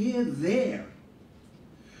appear there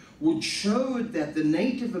would show that the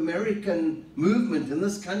Native American movement in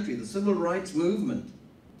this country, the civil rights movement,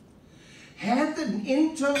 had an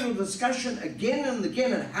internal discussion again and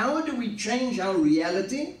again on how do we change our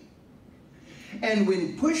reality. And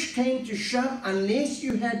when push came to shove, unless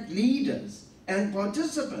you had leaders and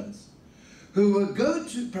participants who were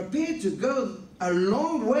prepared to go a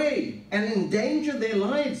long way and endanger their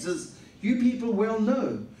lives, as you people well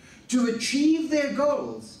know, to achieve their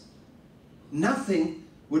goals, nothing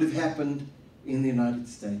would have happened in the United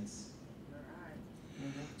States.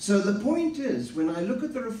 So the point is, when I look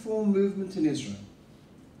at the reform movement in Israel,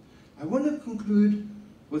 I want to conclude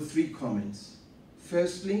with 3 comments.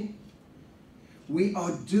 Firstly, we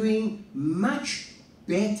are doing much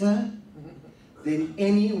better than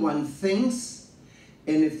anyone thinks,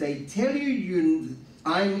 and if they tell you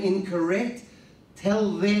I'm incorrect,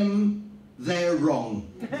 tell them they're wrong.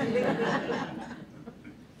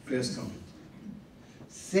 First comment.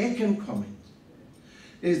 Second comment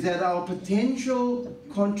is that our potential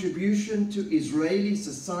contribution to Israeli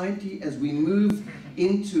society as we move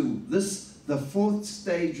into this, the 4th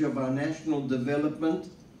stage of our national development,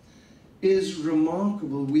 is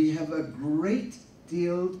remarkable. We have a great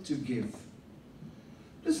deal to give.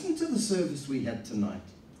 Listen to the service we had tonight.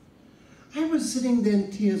 I was sitting there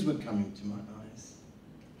and tears were coming to my eyes.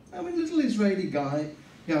 I'm a little Israeli guy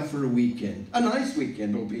here for a weekend. A nice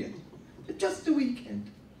weekend, albeit. But just a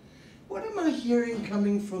weekend. What am I hearing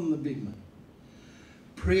coming from the big man?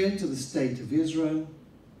 Prayer to the state of Israel,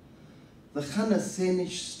 the Chana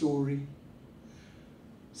Senish story.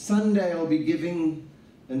 Sunday I'll be giving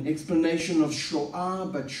an explanation of Shoah,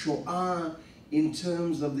 but Shoah in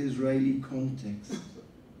terms of the Israeli context.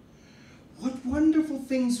 What wonderful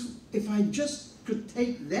things if I just could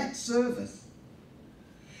take that service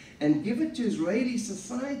and give it to Israeli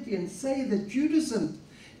society and say that Judaism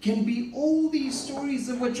can be all these stories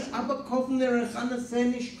of which Abba Kovner and Chana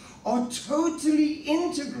Senish are totally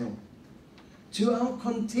integral to our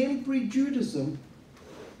contemporary Judaism,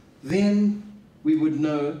 then we would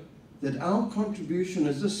know that our contribution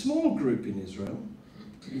as a small group in Israel,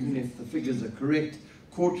 even if the figures are correct,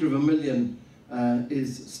 250,000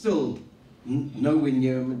 is still nowhere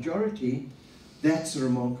near a majority. That's a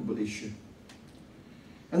remarkable issue.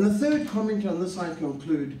 And the third comment on this I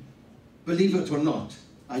conclude, believe it or not,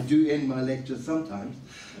 I do end my lectures sometimes,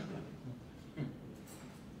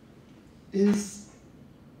 is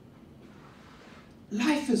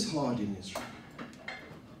life is hard in Israel.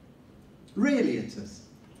 Really it is.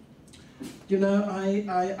 You know,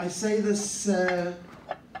 I say this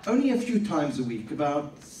only a few times a week,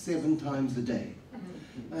 about 7 times a day.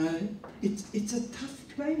 It's a tough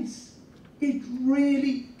place. It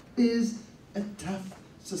really is a tough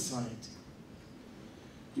society.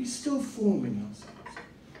 We're still forming ourselves.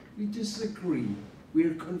 We disagree.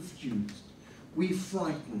 We're confused. We're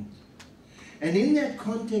frightened. And in that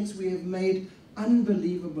context, we have made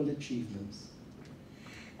unbelievable achievements.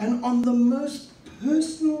 And on the most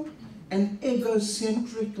personal and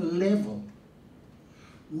egocentric level,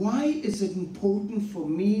 why is it important for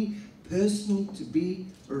me personally to be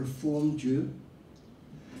a Reformed Jew?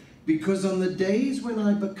 Because on the days when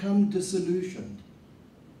I become disillusioned,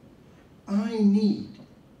 I need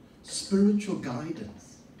spiritual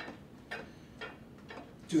guidance.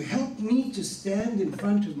 to help me to stand in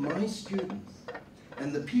front of my students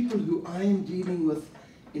and the people who I am dealing with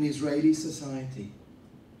in Israeli society,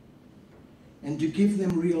 and to give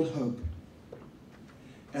them real hope.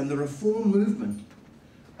 And the Reform movement,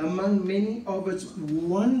 among many of its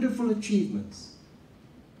wonderful achievements,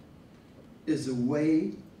 is a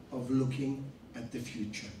way of looking at the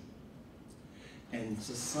future. And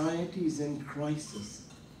societies in crisis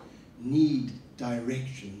need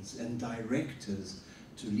directions and directors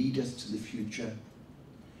to lead us to the future.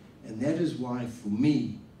 And that is why, for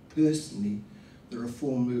me, personally, the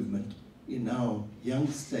Reform movement in our young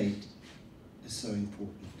state is so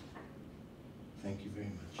important. Thank you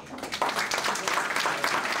very much.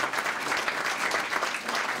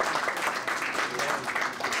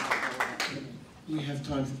 We have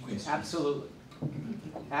time for questions. Absolutely.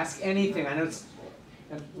 Ask anything. I know it's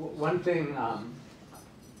one thing,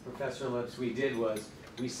 Professor Liptz, we did was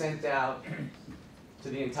we sent out to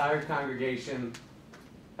the entire congregation,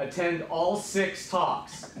 attend all 6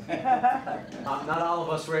 talks. Not all of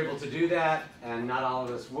us were able to do that, and not all of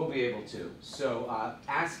us will be able to. So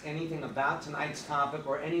ask anything about tonight's topic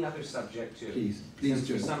or any other subject too. Please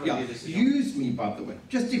do. Yeah. Use me, by the way.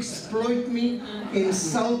 Just exploit me,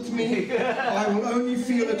 insult me. I will only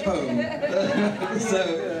feel at home.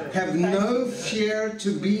 So have no fear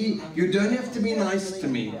to be. You don't have to be nice to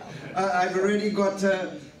me. I've already got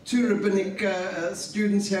 2 rabbinic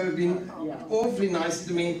students here who've been awfully nice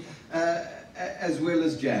to me, as well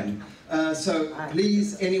as Jan. So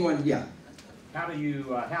please, anyone here.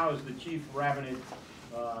 How is the chief rabbinate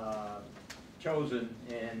chosen,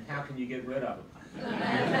 and how can you get rid of him?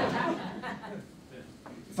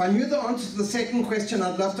 If I knew the answer to the second question,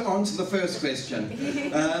 I'd love to answer the first question.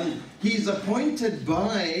 He's appointed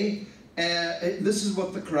by, this is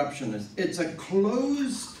what the corruption is. It's a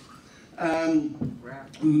closed,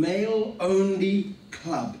 male-only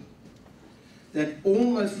club that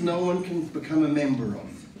almost no one can become a member of.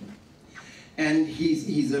 And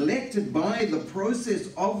he's elected by the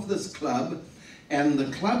process of this club, and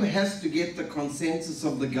the club has to get the consensus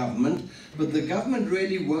of the government, but the government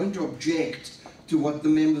really won't object to what the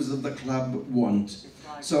members of the club want.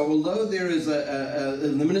 So although there is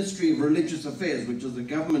the Ministry of Religious Affairs, which is a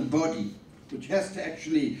government body, which has to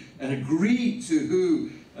actually agree to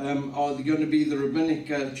who are going to be the rabbinic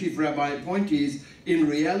chief rabbi appointees, in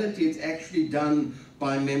reality it's actually done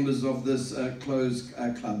by members of this closed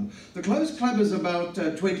club. The closed club is about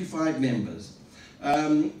 25 members.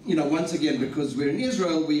 You know, once again, because we're in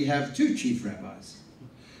Israel, we have 2 chief rabbis.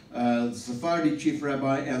 The Sephardi chief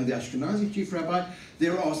rabbi and the Ashkenazi chief rabbi.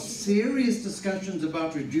 There are serious discussions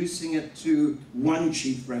about reducing it to 1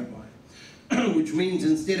 chief rabbi, which means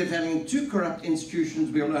instead of having 2 corrupt institutions,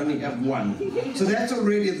 we'll only have 1. So that's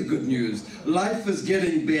already the good news. Life is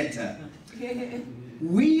getting better.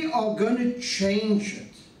 We are going to change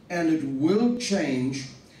it, and it will change,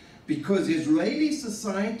 because Israeli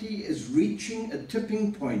society is reaching a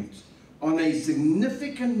tipping point on a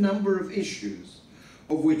significant number of issues,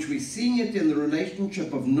 of which we're seeing it in the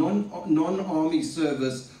relationship of non-army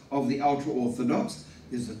service of the ultra-Orthodox.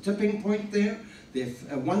 There's a tipping point there. There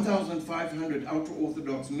are 1,500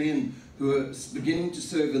 ultra-Orthodox men who are beginning to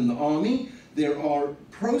serve in the army. There are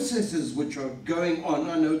processes which are going on.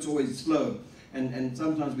 I know it's always slow, and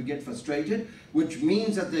sometimes we get frustrated, which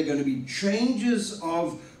means that there are going to be changes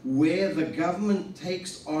of where the government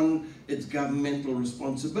takes on its governmental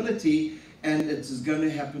responsibility, and it is going to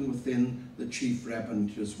happen within the chief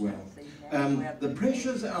rabbinate as well. The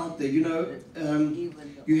pressures out there, you know,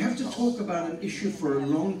 you have to talk about an issue for a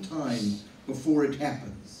long time before it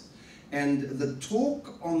happens. And the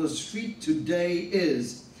talk on the street today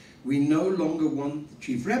is, we no longer want the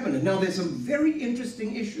chief rabbinate. Now there's some very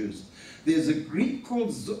interesting issues. There's a group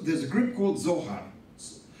called Zohar,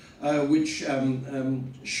 which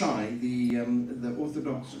Shai, the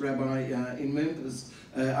Orthodox rabbi in Memphis,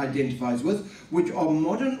 identifies with, which are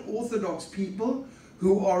modern Orthodox people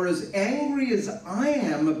who are as angry as I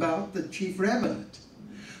am about the chief rabbinate.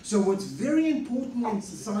 So what's very important in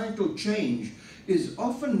societal change is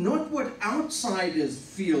often not what outsiders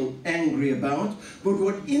feel angry about, but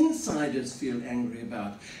what insiders feel angry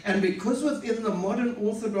about. And because within the modern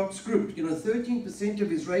Orthodox group, you know, 13%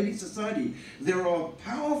 of Israeli society, there are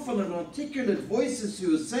powerful and articulate voices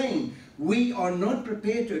who are saying, we are not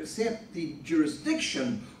prepared to accept the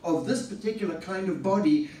jurisdiction of this particular kind of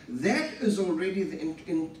body. That is already the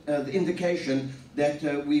indication that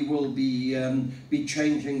we will be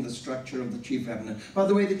changing the structure of the chief rabbinate. By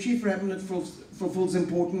the way, the chief rabbinate fulfills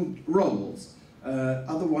important roles.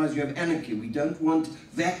 Otherwise you have anarchy. We don't want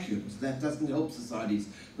vacuums. That doesn't help societies.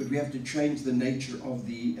 but we have to change the nature of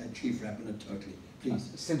the chief rabbinate totally.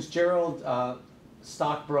 Please. Since Gerald,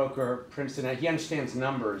 stockbroker, Princeton, he understands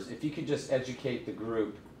numbers, if you could just educate the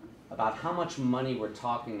group about how much money we're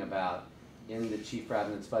talking about in the chief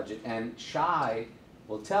rabbinate's budget. And Shai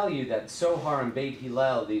will tell you that Sohar and Beit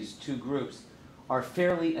Hillel, these two groups, are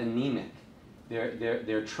fairly anemic.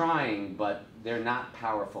 They're trying, but they're not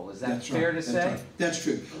powerful. Is that That's fair right. to say? That's right. That's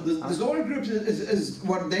true. The Zohar groups is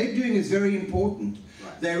what they're doing is very important.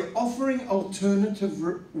 Right. They're offering alternative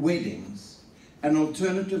weddings and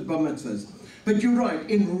alternative bar mitzvahs. But you're right,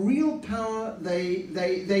 in real power,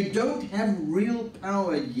 they don't have real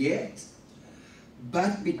power yet,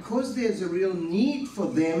 but because there's a real need for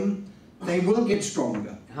them, they will get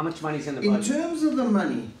stronger. How much money's in the budget? In terms of the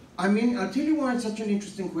money, I mean, I'll tell you why it's such an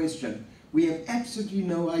interesting question. We have absolutely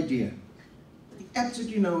no idea.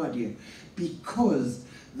 Absolutely no idea. Because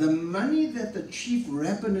the money that the chief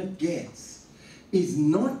rabbinate gets is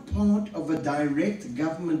not part of a direct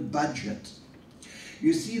government budget.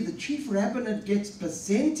 You see, the chief rabbinate gets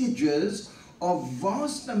percentages of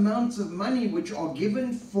vast amounts of money which are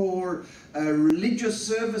given for religious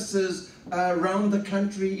services around the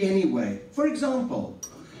country anyway. For example,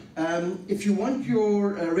 if you want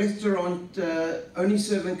your restaurant only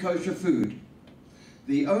serving kosher food,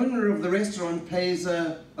 the owner of the restaurant pays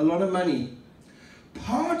a lot of money.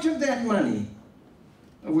 Part of that money,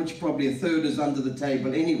 of which probably a third is under the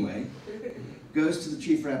table anyway, goes to the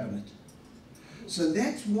chief rabbinate. So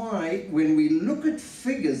that's why when we look at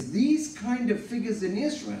figures, these kind of figures in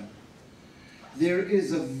Israel, there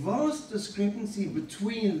is a vast discrepancy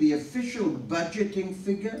between the official budgeting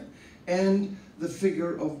figure and the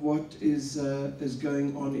figure of what is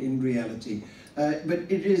going on in reality. But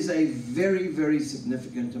it is a very, very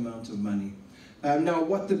significant amount of money. Now,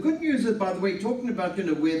 what the good news is, by the way, talking about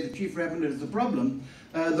where the chief rabbinate is the problem,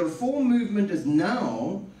 the reform movement is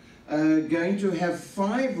now going to have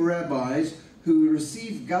 5 rabbis who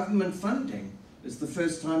receive government funding. It's the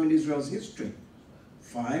first time in Israel's history.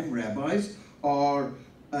 5 rabbis are,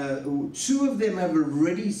 2 of them have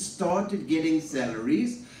already started getting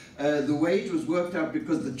salaries. The wage was worked out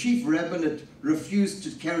because the chief rabbinate refused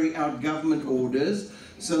to carry out government orders.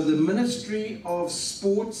 So the Ministry of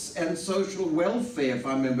Sports and Social Welfare, if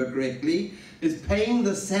I remember correctly, is paying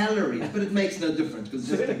the salaries, but it makes no difference because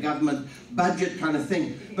it's just a government budget kind of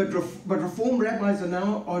thing. But Reform rabbis are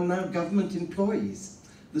now government employees.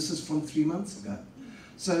 This is from 3 months ago.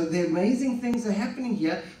 So the amazing things are happening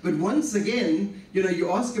here. But once again,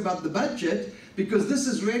 you ask about the budget because this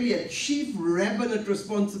is really a chief rabbinate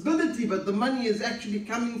responsibility, but the money is actually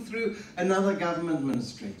coming through another government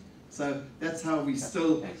ministry. So that's how we're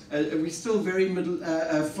still very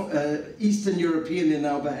Eastern European in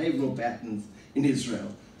our behavioral patterns in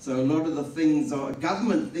Israel. So a lot of the things are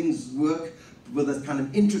government things work with the kind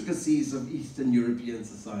of intricacies of Eastern European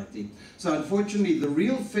society. So unfortunately, the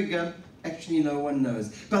real figure, actually no one knows.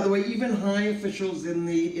 By the way, even high officials in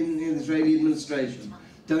the Israeli administration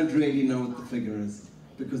don't really know what the figure is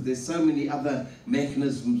because there's so many other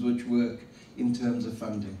mechanisms which work in terms of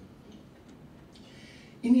funding.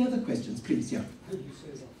 Any other questions, please? Yeah. You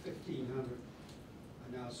say about 1,500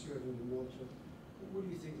 are now serving the Malta. What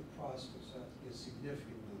do you think the prospects are to get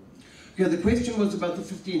significant numbers? Okay, the question was about the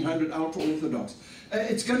 1,500 ultra-Orthodox.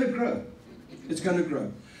 It's going to grow. It's going to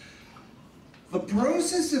grow. The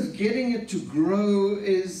process of getting it to grow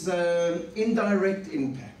is indirect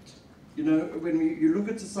impact. When you look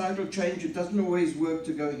at societal change, it doesn't always work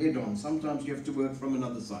to go head-on. Sometimes you have to work from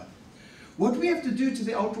another side. What we have to do to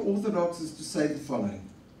the ultra-Orthodox is to say the following.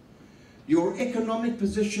 Your economic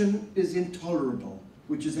position is intolerable,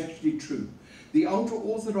 which is actually true. The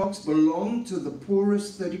ultra-Orthodox belong to the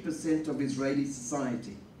poorest 30% of Israeli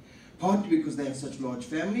society, partly because they have such large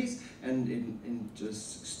families, and in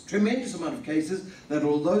just tremendous amount of cases, that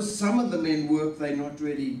although some of the men work, they're not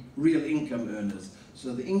really real income earners.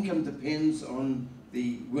 So the income depends on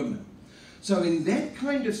the women. So in that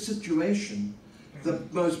kind of situation, the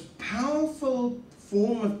most powerful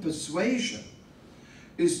form of persuasion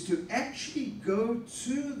is to actually go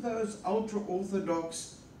to those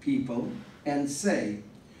ultra-Orthodox people and say,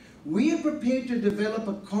 we are prepared to develop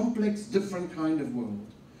a complex, different kind of world.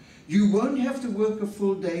 You won't have to work a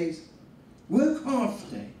full day, work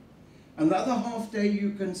half day. Another half day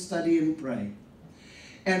you can study and pray.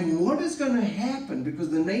 And what is going to happen,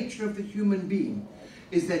 because the nature of the human being,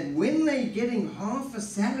 is that when they're getting half a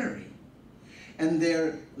salary, and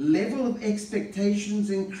their level of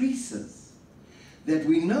expectations increases, that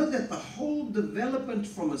we know that the whole development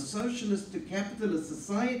from a socialist to capitalist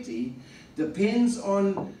society depends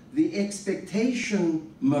on the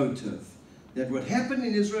expectation motive. That what happened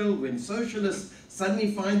in Israel when socialists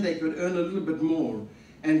suddenly find they could earn a little bit more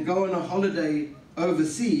and go on a holiday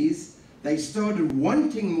overseas, they started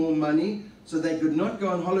wanting more money, so they could not go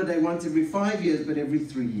on holiday once every 5 years, but every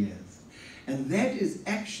 3 years. And that is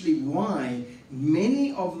actually why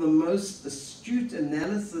many of the most astute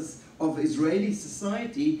analysis of Israeli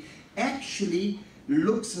society actually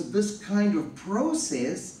looks at this kind of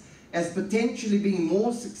process as potentially being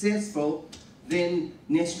more successful than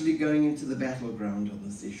necessarily going into the battleground on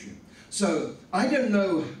this issue. So I don't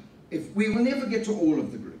know if we will never get to all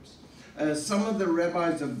of the groups. Some of the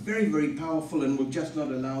rabbis are very, very powerful and will just not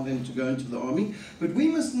allow them to go into the army. But we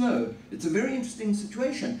must know, it's a very interesting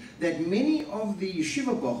situation, that many of the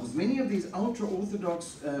yeshiva bochers, many of these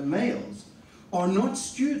ultra-Orthodox males, are not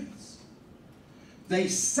students. They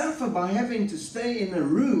suffer by having to stay in a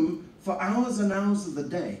room for hours and hours of the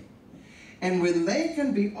day. And when they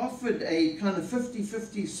can be offered a kind of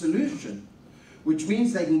 50-50 solution, which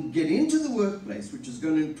means they can get into the workplace, which is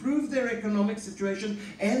going to improve their economic situation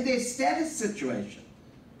and their status situation.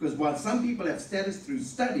 Because while some people have status through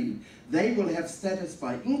study, they will have status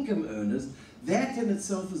by income earners. That in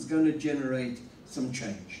itself is going to generate some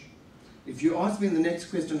change. If you ask me in the next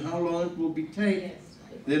question how long it will take,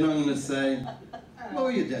 then I'm going to say, oh,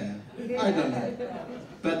 you're there. I don't know.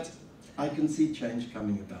 But I can see change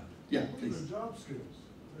coming about. Yeah, please. Job skills.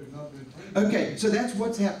 Okay, so that's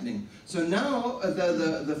what's happening. So now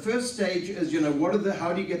the first stage is,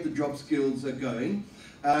 how do you get the job skills going?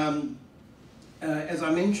 As I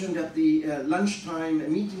mentioned at the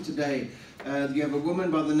lunchtime meeting today, you have a woman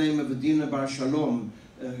by the name of Adina Bar Shalom,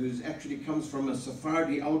 who actually comes from a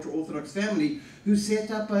Sephardi ultra-Orthodox family, who set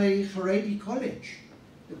up a Haredi college.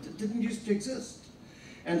 It didn't used to exist.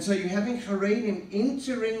 And so you're having Haredim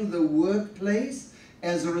entering the workplace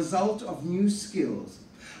as a result of new skills.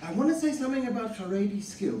 I want to say something about Haredi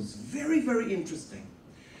skills. Very, very interesting.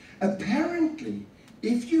 Apparently,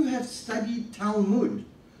 if you have studied Talmud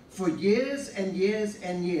for years and years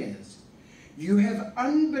and years, you have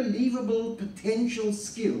unbelievable potential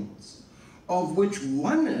skills, of which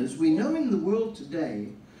one is, we know in the world today,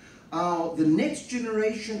 the next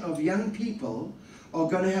generation of young people are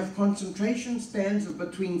going to have concentration spans of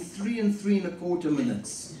between 3 and 3¼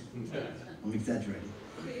 minutes. I'm exaggerating.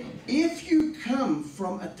 If you come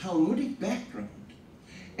from a Talmudic background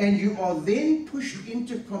and you are then pushed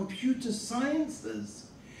into computer sciences,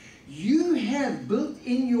 you have built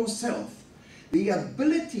in yourself the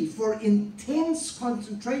ability for intense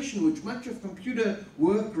concentration, which much of computer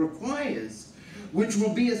work requires, which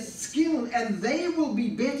will be a skill, and they will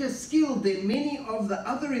be better skilled than many of the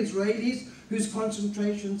other Israelis whose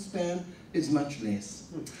concentration span is much less.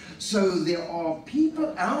 So there are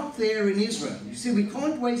people out there in Israel. You see, we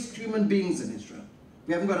can't waste human beings in Israel.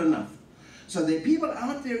 We haven't got enough. So there are people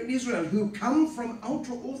out there in Israel who come from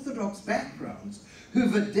ultra-Orthodox backgrounds,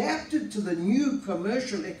 who've adapted to the new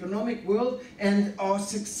commercial economic world and are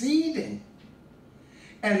succeeding.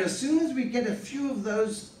 And as soon as we get a few of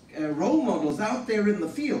those role models out there in the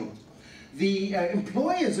field, the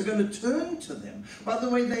employers are going to turn to them. By the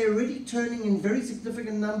way, they're already turning in very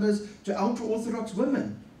significant numbers to ultra-Orthodox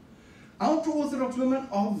women. Ultra-Orthodox women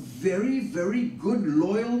are very, very good,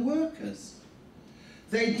 loyal workers.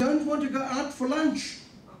 They don't want to go out for lunch.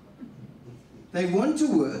 They want to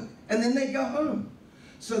work, and then they go home.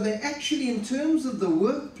 So they actually, in terms of the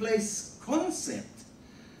workplace concept,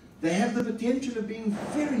 they have the potential of being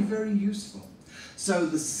very, very useful. So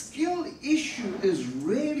the skill issue is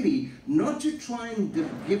really not to try and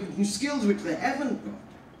give new skills which they haven't got,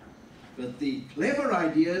 but the clever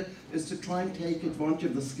idea is to try and take advantage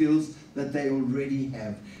of the skills that they already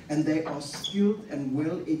have. And they are skilled and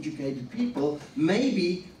well-educated people,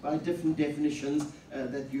 maybe by different definitions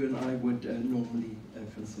that you and I would normally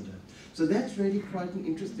consider. So that's really quite an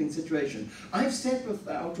interesting situation. I've sat with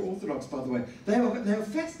the ultra-Orthodox, by the way. They are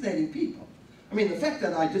fascinating people. I mean, the fact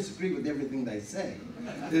that I disagree with everything they say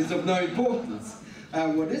is of no importance.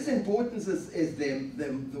 What is important is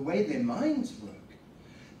the way their minds work.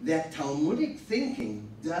 That Talmudic thinking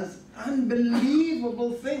does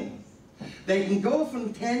unbelievable things. They can go off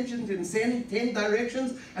on tangents in 10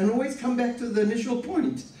 directions and always come back to the initial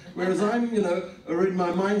point. Whereas I'm, or in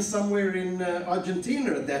my mind somewhere in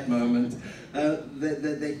Argentina at that moment.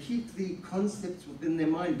 They keep the concepts within their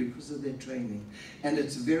mind because of their training. And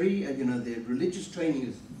it's very, their religious training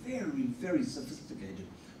is very, very sophisticated.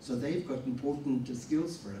 So they've got important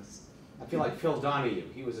skills for us. I feel like Phil Donahue.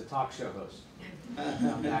 He was a talk show host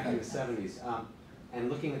back in the 70s. And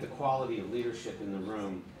looking at the quality of leadership in the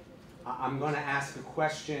room, I'm going to ask a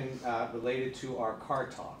question related to our car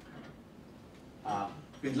talk.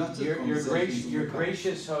 Your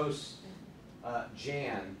gracious host,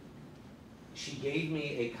 Jan, she gave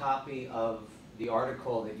me a copy of the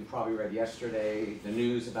article that you probably read yesterday, the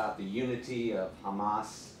news about the unity of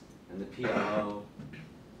Hamas and the PLO,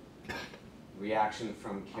 reaction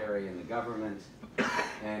from Kerry and the government.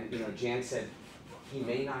 And Jan said, he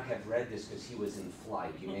may not have read this because he was in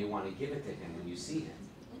flight. You may want to give it to him when you see him.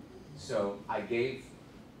 So I gave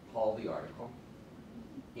Paul the article,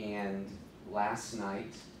 and last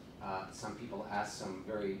night some people asked some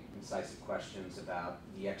very incisive questions about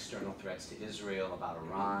the external threats to Israel, about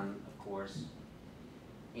Iran, of course.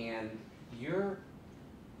 And your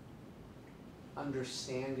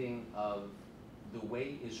understanding of the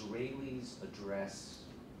way Israelis address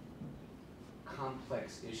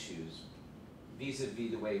complex issues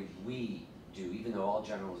vis-a-vis the way we do, even though all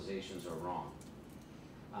generalizations are wrong.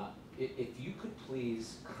 If you could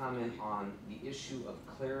please comment on the issue of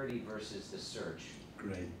clarity versus the search.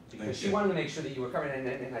 Great. Because she wanted to make sure that you were covered,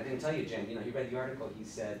 and I didn't tell you, Jen, he read the article, he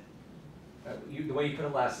said, the way you put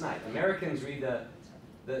it last night, Americans read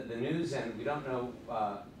the news and we don't know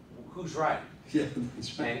who's right. Yeah,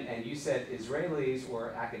 that's right. And you said Israelis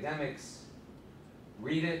or academics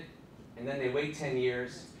read it, and then they wait 10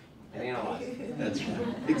 years and analyze it. That's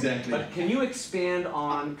right, exactly. But can you expand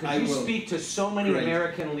on, could you speak to so many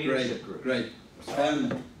American leadership groups? Great.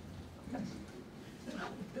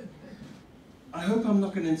 I hope I'm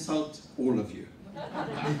not going to insult all of you.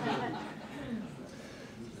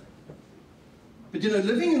 But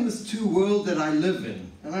living in this two world that I live in,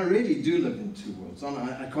 and I really do live in two worlds,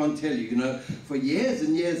 I can't tell you, for years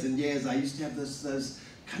and years and years I used to have this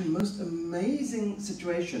kind of most amazing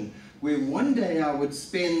situation where one day I would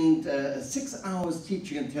spend 6 hours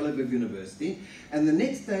teaching at Tel Aviv University, and the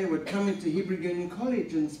next day I would come into Hebrew Union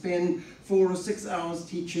College and spend 4 or 6 hours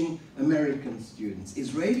teaching American students.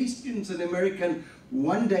 Israeli students and American,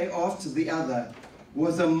 one day after the other,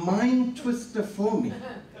 was a mind twister for me.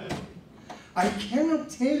 I cannot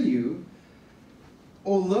tell you,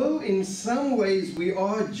 although in some ways we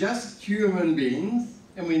are just human beings,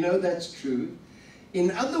 and we know that's true, in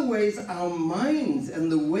other ways our minds and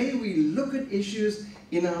the way we look at issues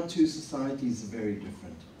in our two societies are very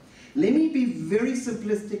different. Let me be very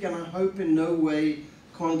simplistic, and I hope in no way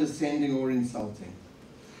condescending or insulting.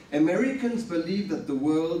 Americans believe that the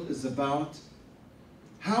world is about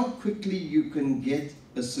how quickly you can get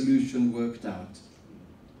a solution worked out.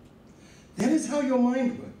 That is how your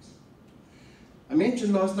mind works. I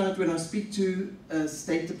mentioned last night when I speak to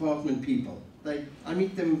State Department people, I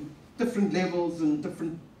meet them different levels and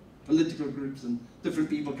different political groups and different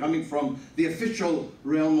people coming from the official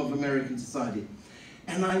realm of American society.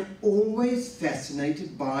 And I'm always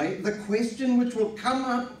fascinated by the question which will come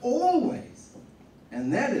up always,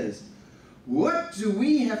 and that is, what do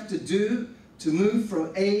we have to do to move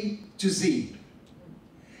from A to Z?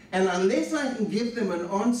 And unless I can give them an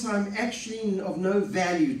answer, I'm actually of no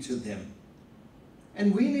value to them.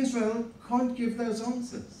 And we in Israel can't give those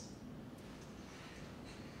answers.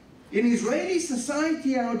 In Israeli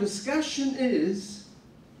society, our discussion is,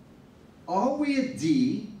 are we at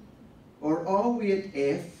D, or are we at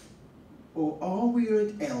F, or are we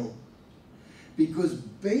at L? Because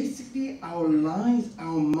basically our minds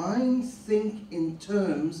think in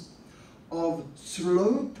terms of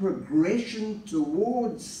slow progression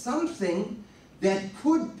towards something that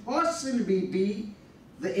could possibly be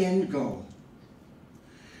the end goal.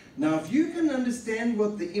 Now, if you can understand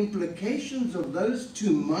what the implications of those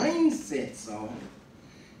two mindsets are,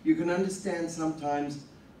 you can understand sometimes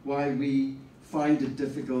why we find it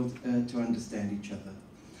difficult to understand each other.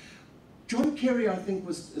 John Kerry, I think,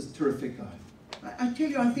 was a terrific guy. I tell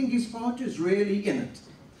you, I think his heart is really in it.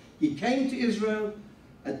 He came to Israel,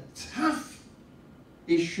 a tough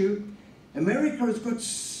issue. America has got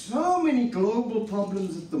so many global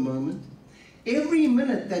problems at the moment. Every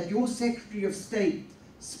minute that your Secretary of State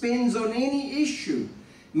spends on any issue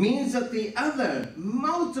means that the other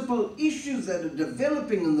multiple issues that are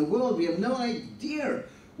developing in the world, we have no idea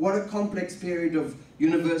what a complex period of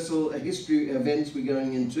universal history events we're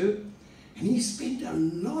going into. And he spent a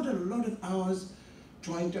lot of hours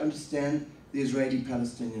trying to understand the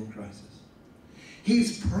Israeli-Palestinian crisis.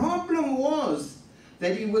 His problem was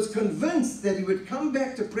that he was convinced that he would come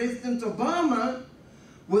back to President Obama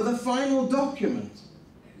with a final document.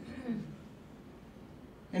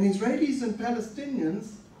 And Israelis and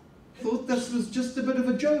Palestinians thought this was just a bit of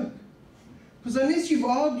a joke. Because unless you've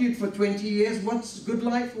argued for 20 years, what's good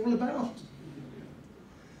life all about?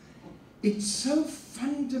 It's so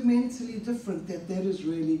fundamentally different that that is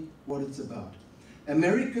really what it's about.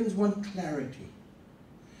 Americans want clarity.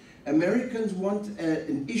 Americans want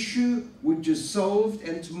an issue which is solved,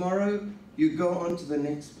 and tomorrow you go on to the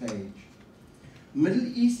next page. Middle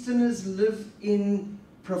Easterners live in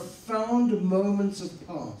profound moments of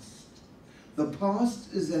past. The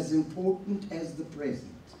past is as important as the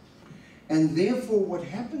present. And therefore, what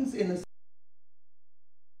happens in a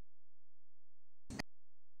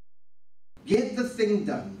get the thing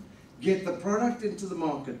done, get the product into the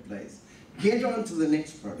marketplace, get on to the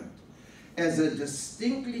next product. As a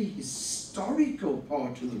distinctly historical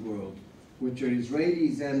part of the world, which are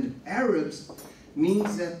Israelis and Arabs,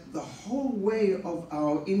 means that the whole way of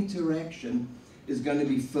our interaction is going to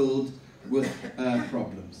be filled with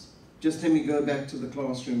problems. Just let me go back to the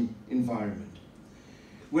classroom environment.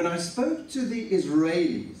 When I spoke to the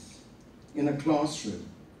Israelis in a classroom,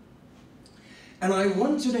 and I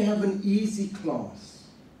wanted to have an easy class,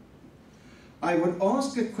 I would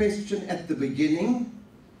ask a question at the beginning,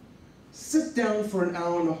 sit down for an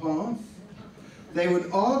hour and a half, they would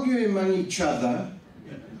argue among each other,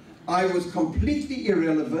 I was completely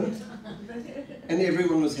irrelevant, and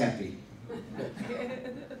everyone was happy.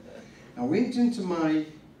 I went into my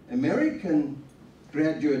American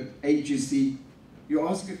graduate agency. You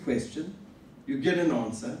ask a question, you get an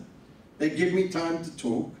answer, they give me time to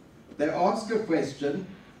talk, they ask a question,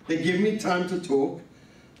 they give me time to talk,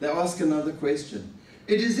 they ask another question.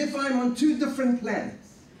 It is as if I'm on two different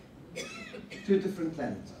planets. Two different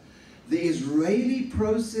planets. The Israeli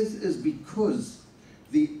process is because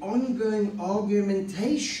the ongoing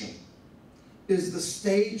argumentation is the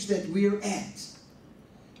stage that we're at,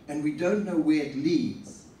 and we don't know where it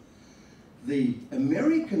leads. The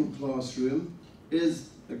American classroom is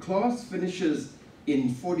the class finishes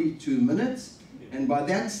in 42 minutes, and by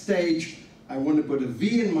that stage I want to put a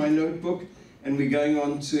V in my notebook and we're going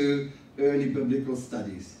on to early biblical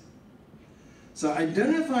studies. So I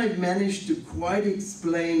don't know if I've managed to quite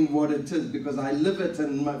explain what it is, because I live it,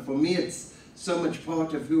 and for me it's so much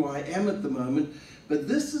part of who I am at the moment. But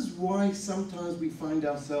this is why sometimes we find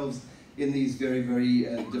ourselves in these very, very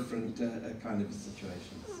different kind of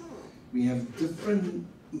situations. We have different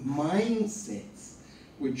mindsets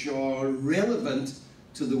which are relevant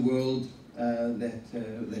to the world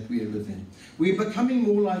that we live in. We're becoming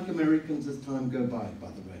more like Americans as time goes by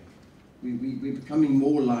the way. We're becoming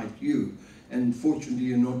more like you. And fortunately,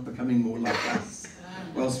 you're not becoming more like us,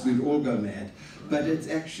 or else we'd all go mad. But it's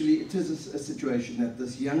actually, it is a situation that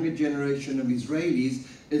this younger generation of Israelis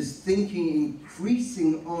is thinking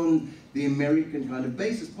increasing on the American kind of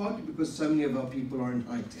basis, partly because so many of our people are in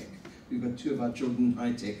high tech. We've got 2 of our children in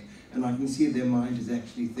high tech, and I can see their mind is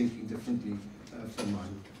actually thinking differently from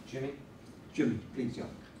mine. Jimmy? Jimmy, please, yeah.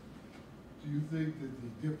 Do you think that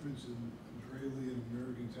the difference in Israeli and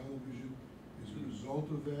American television is a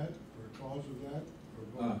result of that, or a cause of that,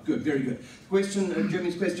 or both? Good, very good. Question,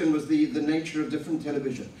 Jimmy's question was the nature of different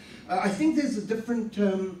television. I think there's a different,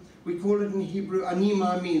 we call it in Hebrew, ani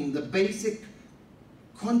ma'amin, the basic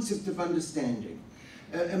concept of understanding.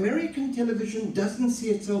 American television doesn't see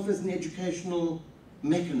itself as an educational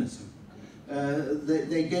mechanism.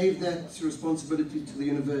 They gave that responsibility to the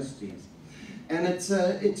universities. And it's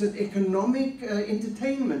an economic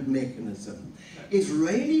entertainment mechanism.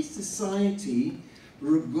 Israeli society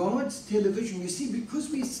regards television, you see, because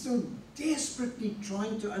we're so desperately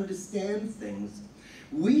trying to understand things,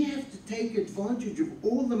 we have to take advantage of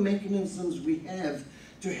all the mechanisms we have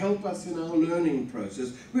to help us in our learning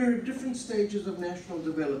process. We're at different stages of national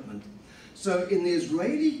development. So in the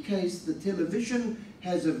Israeli case, the television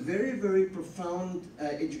has a very, very profound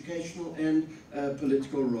educational and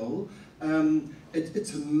political role.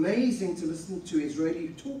 It's amazing to listen to Israeli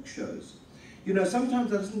talk shows. You know,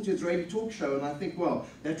 sometimes I listen to Israeli talk show and I think, well,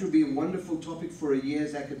 that would be a wonderful topic for a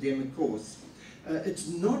year's academic course. It's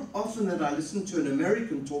not often that I listen to an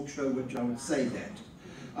American talk show which I would say that.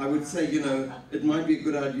 I would say, you know, it might be a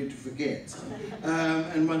good idea to forget.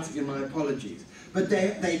 And once again, my apologies. But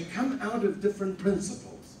they come out of different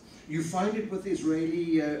principles. You find it with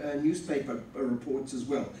Israeli newspaper reports as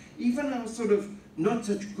well. Even our sort of not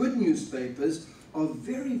such good newspapers are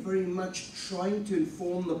very, very much trying to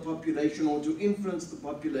inform the population or to influence the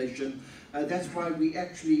population. That's why we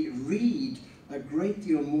actually read a great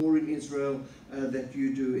deal more in Israel than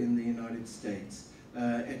you do in the United States.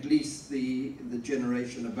 At least the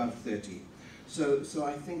generation above 30. So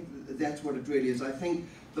I think that's what it really is. I think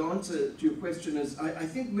the answer to your question is, I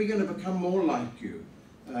think we're going to become more like you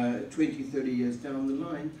 20, 30 years down the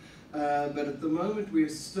line. But at the moment we're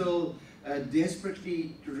still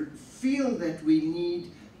desperately feel that we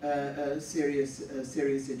need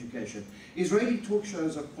serious education. Israeli talk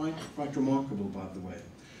shows are quite remarkable, by the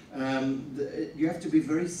way. You have to be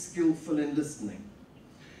very skillful in listening.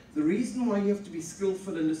 The reason why you have to be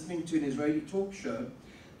skillful in listening to an Israeli talk show,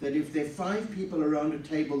 that if there are 5 people around a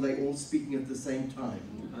table, they're all speaking at the same time.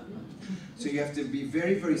 So you have to be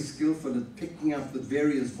very, very skillful at picking up the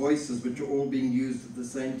various voices which are all being used at the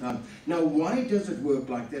same time. Now, why does it work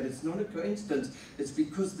like that? It's not a coincidence. It's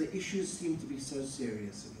because the issues seem to be so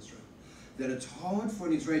serious in Israel that it's hard for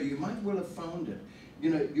an Israeli. You might well have found it. You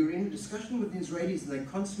know, you're in a discussion with the Israelis and they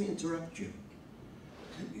constantly interrupt you.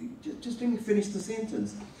 Just let me finish the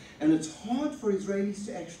sentence. And it's hard for Israelis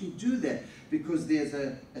to actually do that because there's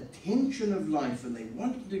a tension of life and they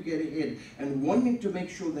want to get ahead and wanting to make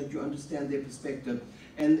sure that you understand their perspective.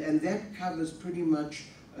 And that covers pretty much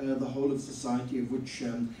the whole of society, of which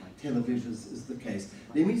television is the case.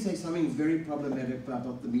 Let me say something very problematic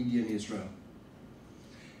about the media in Israel.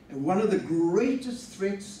 And one of the greatest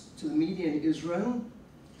threats to the media in Israel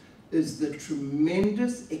is the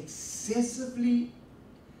tremendous, excessively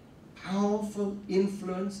powerful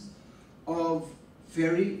influence of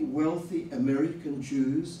very wealthy American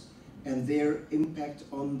Jews and their impact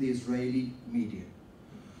on the Israeli media,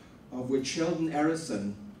 of which Sheldon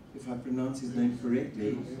Adelson, if I pronounce his name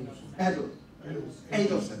correctly,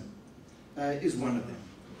 Adelson, is one of them.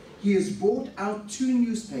 He has bought out 2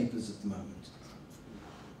 newspapers at the moment.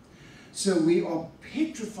 So we are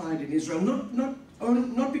petrified in Israel,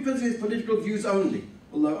 not because of his political views only,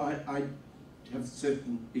 although I have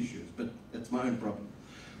certain issues, but that's my own problem.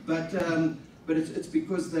 But it's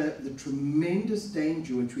because the tremendous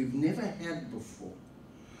danger, which we've never had before,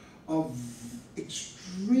 of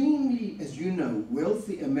extremely, as you know,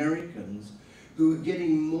 wealthy Americans who are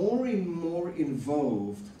getting more and more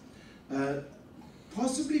involved,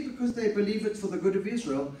 possibly because they believe it's for the good of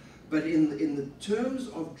Israel, but in the terms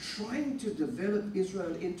of trying to develop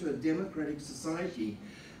Israel into a democratic society,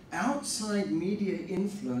 outside media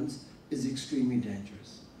influence is extremely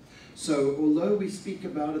dangerous. So although we speak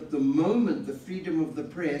about at the moment the freedom of the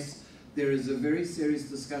press, there is a very serious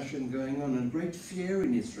discussion going on and great fear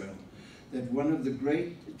in Israel that one of the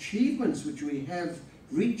great achievements which we have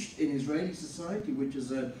reached in Israeli society, which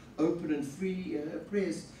is an open and free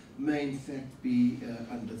press, may in fact be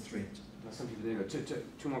under threat. Some people didn't go.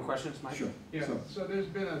 Two more questions, Mike? Sure. Yeah, so there's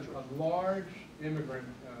been a large immigrant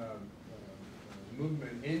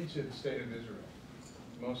movement into the state of Israel,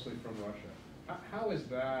 mostly from Russia. How is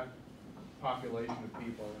that population of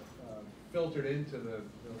people filtered into the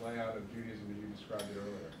layout of Judaism as you described it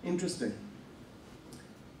earlier? Interesting.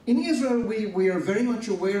 In Israel, we are very much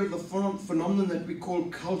aware of the phenomenon that we call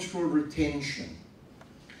cultural retention.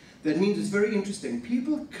 That means it's very interesting.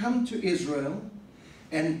 People come to Israel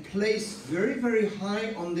and place very, very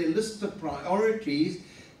high on their list of priorities,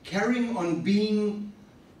 carrying on being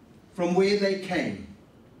from where they came.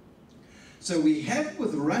 So we have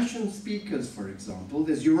with Russian speakers, for example,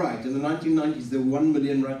 as you're right, in the 1990s there were 1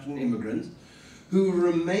 million Russian immigrants who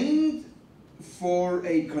remained for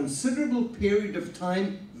a considerable period of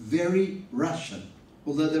time very Russian,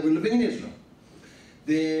 although they were living in Israel.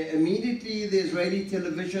 Immediately the Israeli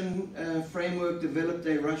television framework developed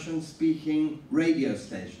a Russian-speaking radio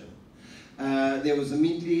station. There was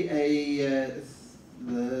immediately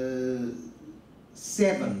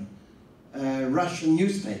 7 Russian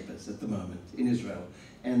newspapers at the moment in Israel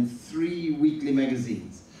and 3 weekly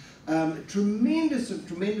magazines.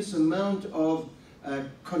 Tremendous amount of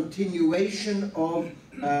continuation of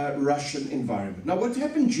Russian environment. Now what's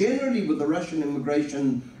happened generally with the Russian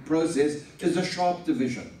immigration process is a sharp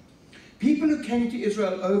division. People who came to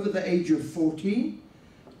Israel over the age of 40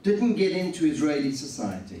 didn't get into Israeli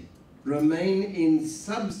society, remain in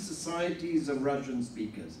sub-societies of Russian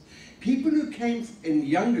speakers. People who came in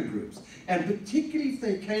younger groups, and particularly if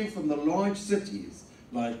they came from the large cities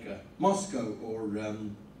like Moscow or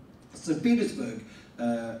St. Petersburg,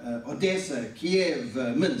 Odessa, Kiev,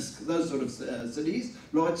 Minsk, those sort of cities,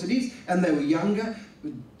 large cities, and they were younger,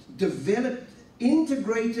 developed,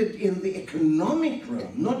 integrated in the economic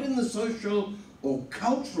realm, not in the social or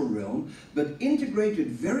cultural realm, but integrated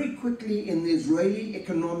very quickly in the Israeli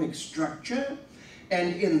economic structure,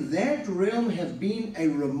 and in that realm have been a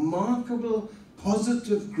remarkable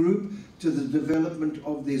positive group to the development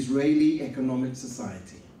of the Israeli economic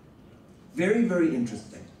society. Very, very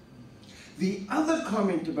interesting. The other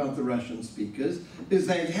comment about the Russian speakers is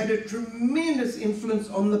they've had a tremendous influence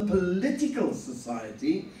on the political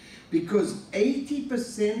society, because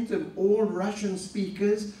 80% of all Russian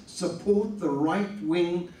speakers support the right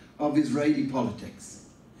wing of Israeli politics.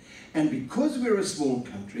 And because we're a small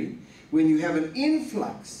country, when you have an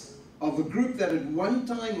influx of a group that at one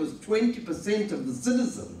time was 20% of the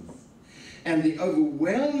citizens, and the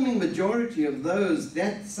overwhelming majority of those,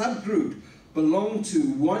 that subgroup, belong to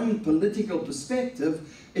one political perspective,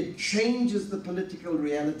 it changes the political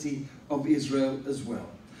reality of Israel as well.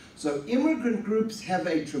 So immigrant groups have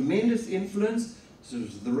a tremendous influence. So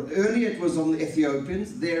earlier it was on the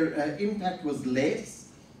Ethiopians. Their impact was less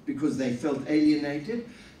because they felt alienated.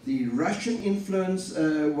 The Russian influence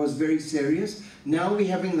was very serious. Now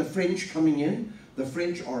we're having the French coming in. The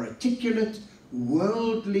French are articulate,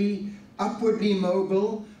 worldly, upwardly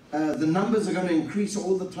mobile. The numbers are going to increase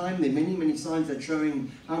all the time. There are many, many signs that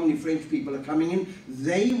showing how many French people are coming in.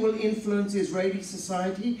 They will influence Israeli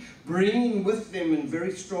society, bringing with them in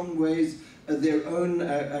very strong ways their own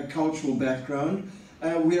cultural background.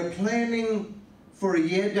 We are planning for a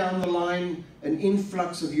year down the line an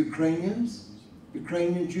influx of Ukrainians.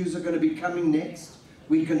 Ukrainian Jews are going to be coming next.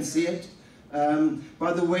 We can see it.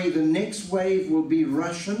 By the way, the next wave will be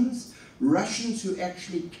Russians. Russians who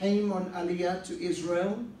actually came on Aliyah to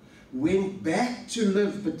Israel, went back to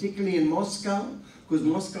live, particularly in Moscow, because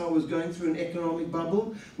Moscow was going through an economic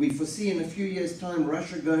bubble. We foresee in a few years' time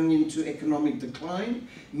Russia going into economic decline.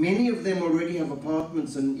 Many of them already have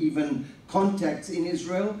apartments and even contacts in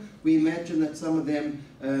Israel. We imagine that some of them,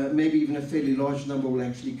 maybe even a fairly large number, will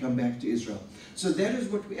actually come back to Israel. So that is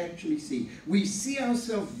what we actually see. We see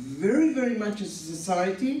ourselves very, very much as a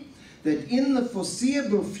society that in the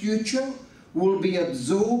foreseeable future will be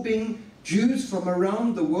absorbing Jews from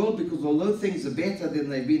around the world, because although things are better than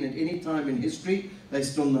they've been at any time in history, they're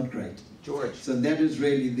still not great. George. So that is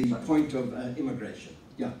really the point of immigration.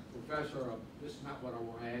 Yeah. Professor, this is not what I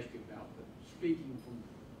want to ask you about, but speaking from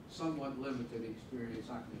somewhat limited experience,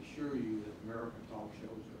 I can assure you that American talk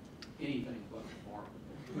shows are anything but remarkable.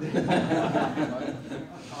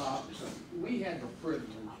 We had the privilege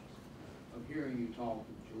of hearing you talk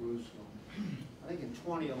in Jerusalem, I think in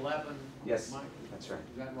 2011. Yes, Mike? that's right.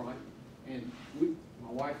 Is that right? And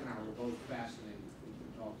my wife and I were both fascinated with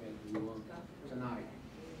your talk as we were tonight.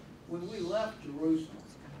 When we left Jerusalem,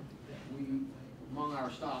 among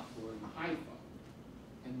our stops were in Haifa,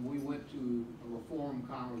 and we went to a Reform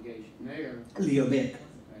congregation there. Liobek. Okay.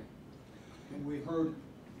 And we heard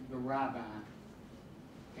the rabbi,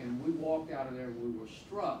 and we walked out of there, we were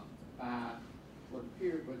struck by what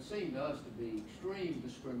seemed to us to be extreme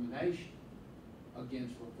discrimination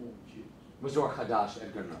against Reform Jews. Mazor Chadash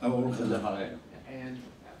Edgar. And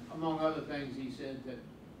among other things, he said that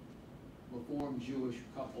Reform Jewish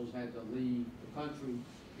couples had to leave the country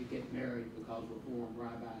to get married because Reform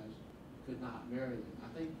rabbis could not marry them.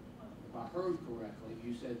 I think, if I heard correctly,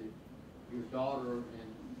 you said that your daughter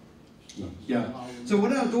and yeah. So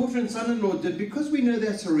what our daughter and son-in-law did, because we know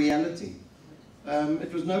that's a reality,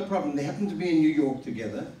 it was no problem. They happened to be in New York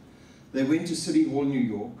together. They went to City Hall, New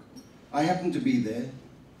York. I happened to be there.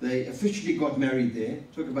 They officially got married there.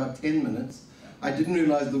 It took about 10 minutes. I didn't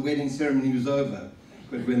realize the wedding ceremony was over.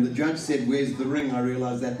 But when the judge said, "Where's the ring?" I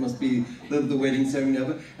realized that must be the wedding ceremony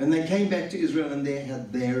over. And they came back to Israel and they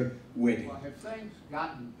had their wedding. Well, have things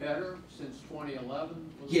gotten better since 2011?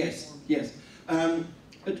 Yes, yes.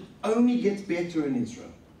 It only gets better in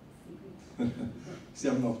Israel. See,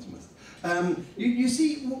 I'm an optimist. You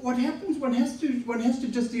see, what happens, one has to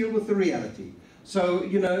just deal with the reality. So,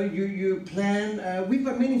 you know, you plan, we've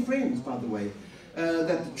got many friends, by the way,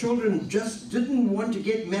 that the children just didn't want to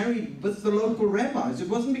get married with the local rabbis. It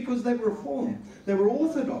wasn't because they were Reform. They were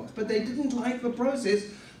Orthodox, but they didn't like the process.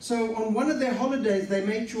 So on one of their holidays, they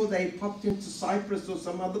made sure they popped into Cyprus or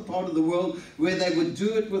some other part of the world where they would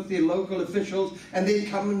do it with their local officials and then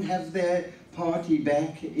come and have their party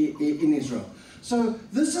back in Israel. So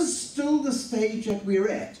this is still the stage that we're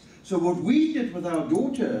at. So what we did with our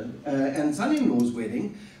daughter and son-in-law's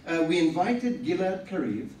wedding, we invited Gilad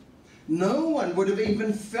Kariv. No one would have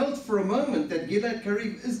even felt for a moment that Gilad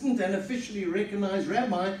Kariv isn't an officially recognized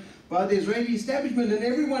rabbi by the Israeli establishment, and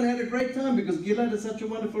everyone had a great time because Gilad is such a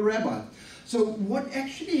wonderful rabbi. So what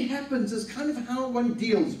actually happens is kind of how one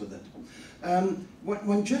deals with it.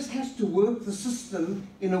 One just has to work the system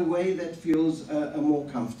in a way that feels more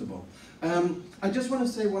comfortable. I just want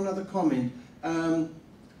to say one other comment.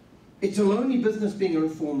 It's a lonely business being a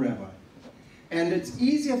Reform rabbi. And it's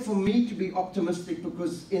easier for me to be optimistic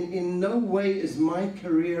because in no way is my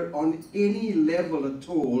career on any level at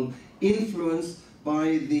all influenced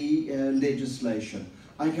by the legislation.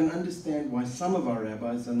 I can understand why some of our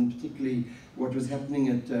rabbis, and particularly what was happening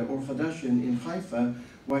at Or Chadash in Haifa,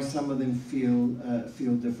 why some of them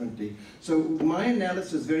feel differently. So my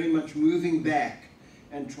analysis is very much moving back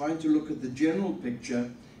and trying to look at the general picture,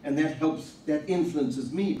 and that helps, that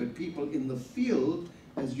influences me, but people in the field,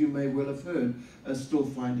 as you may well have heard, still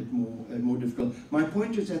find it more difficult. My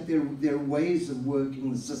point is that there are ways of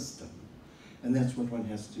working the system, and that's what one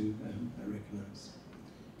has to recognize.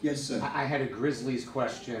 Yes, sir. I had a Grizzlies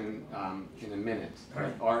question in a minute.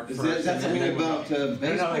 Art Is first, that and something then about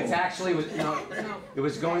baseball? No, it's actually it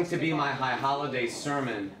was going to be my high holiday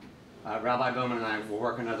sermon. Rabbi Bowman and I will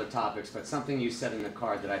work on other topics, but something you said in the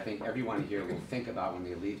card that I think everyone here will think about when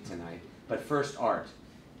they leave tonight. But first, Art.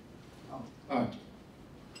 Art.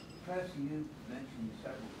 Professor, you mentioned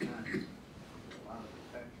several times a lot of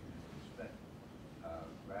affection and respect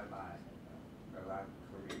Rabbi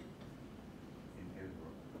Kareem in his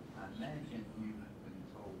work. I imagine you have been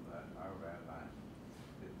told by our rabbi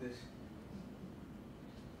that this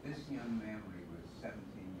young man, when he was 17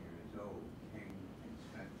 years old, came and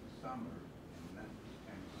spent the summer in Memphis,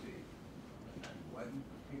 Tennessee. He wasn't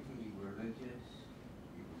particularly religious.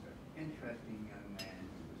 He was an interesting young man.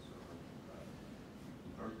 He was sort of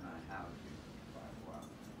converting our housing for a while.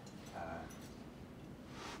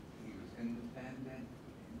 He was independent,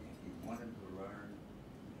 and he wanted to learn,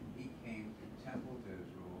 and he came to Temple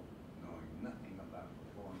Israel knowing nothing about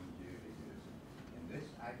Reform Judaism. And this,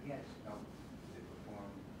 I guess, helped the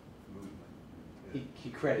Reform movement. He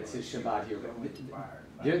credits his Shabbat here.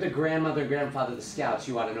 They're the grandmother and grandfather of the Scouts.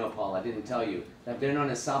 You ought to know, Paul. I didn't tell you that they're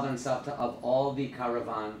known as Saba and Sabta of all the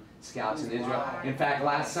caravan Scouts in Israel. In fact,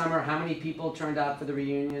 last summer, how many people turned out for the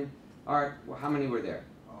reunion? Art, how many were there?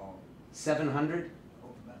 700?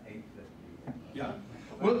 About 850. Yeah.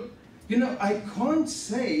 Well, you know, I can't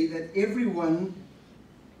say that everyone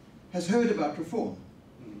has heard about reform.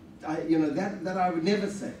 That I would never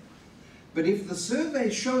say. But if the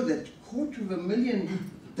surveys show that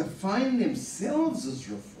 250,000 define themselves as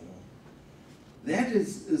reform, that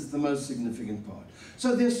is the most significant part.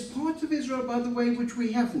 So there's parts of Israel, by the way, which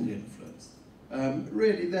we haven't influenced.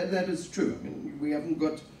 Really, that is true. I mean, we haven't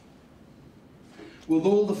got, with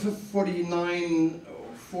all the 49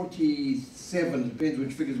 or 47, depends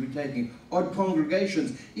which figures we're taking, odd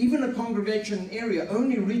congregations, even a congregation area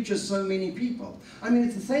only reaches so many people. I mean,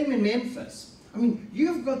 it's the same in Memphis. I mean,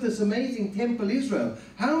 you've got this amazing Temple Israel.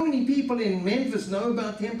 How many people in Memphis know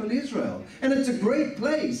about Temple Israel? And it's a great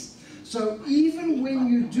place. So even when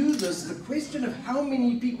you do this, the question of how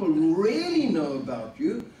many people really know about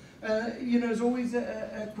you, is always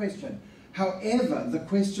a question. However, the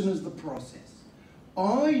question is the process.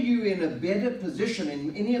 Are you in a better position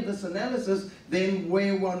in any of this analysis than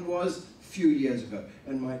where one was a few years ago?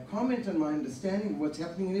 And my comment and my understanding of what's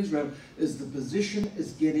happening in Israel is the position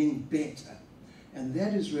is getting better. And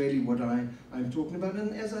that is really what I'm talking about.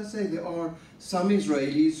 And as I say, there are some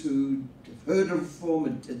Israelis who have heard of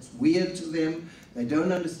reform. It's weird to them. They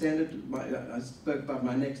don't understand it. I spoke about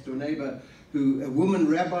my next door neighbor, a woman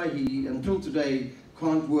rabbi. He, until today,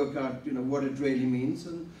 can't work out, what it really means.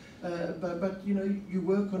 And but you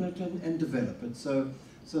work on it and develop it. So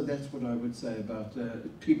that's what I would say about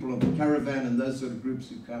people on the caravan and those sort of groups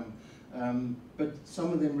who come. But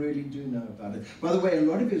some of them really do know about it. By the way, a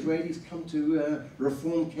lot of Israelis come to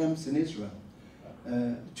reform camps in Israel.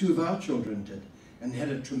 2 of our children did, and had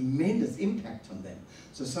a tremendous impact on them.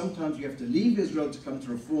 So sometimes you have to leave Israel to come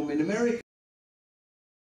to reform in America.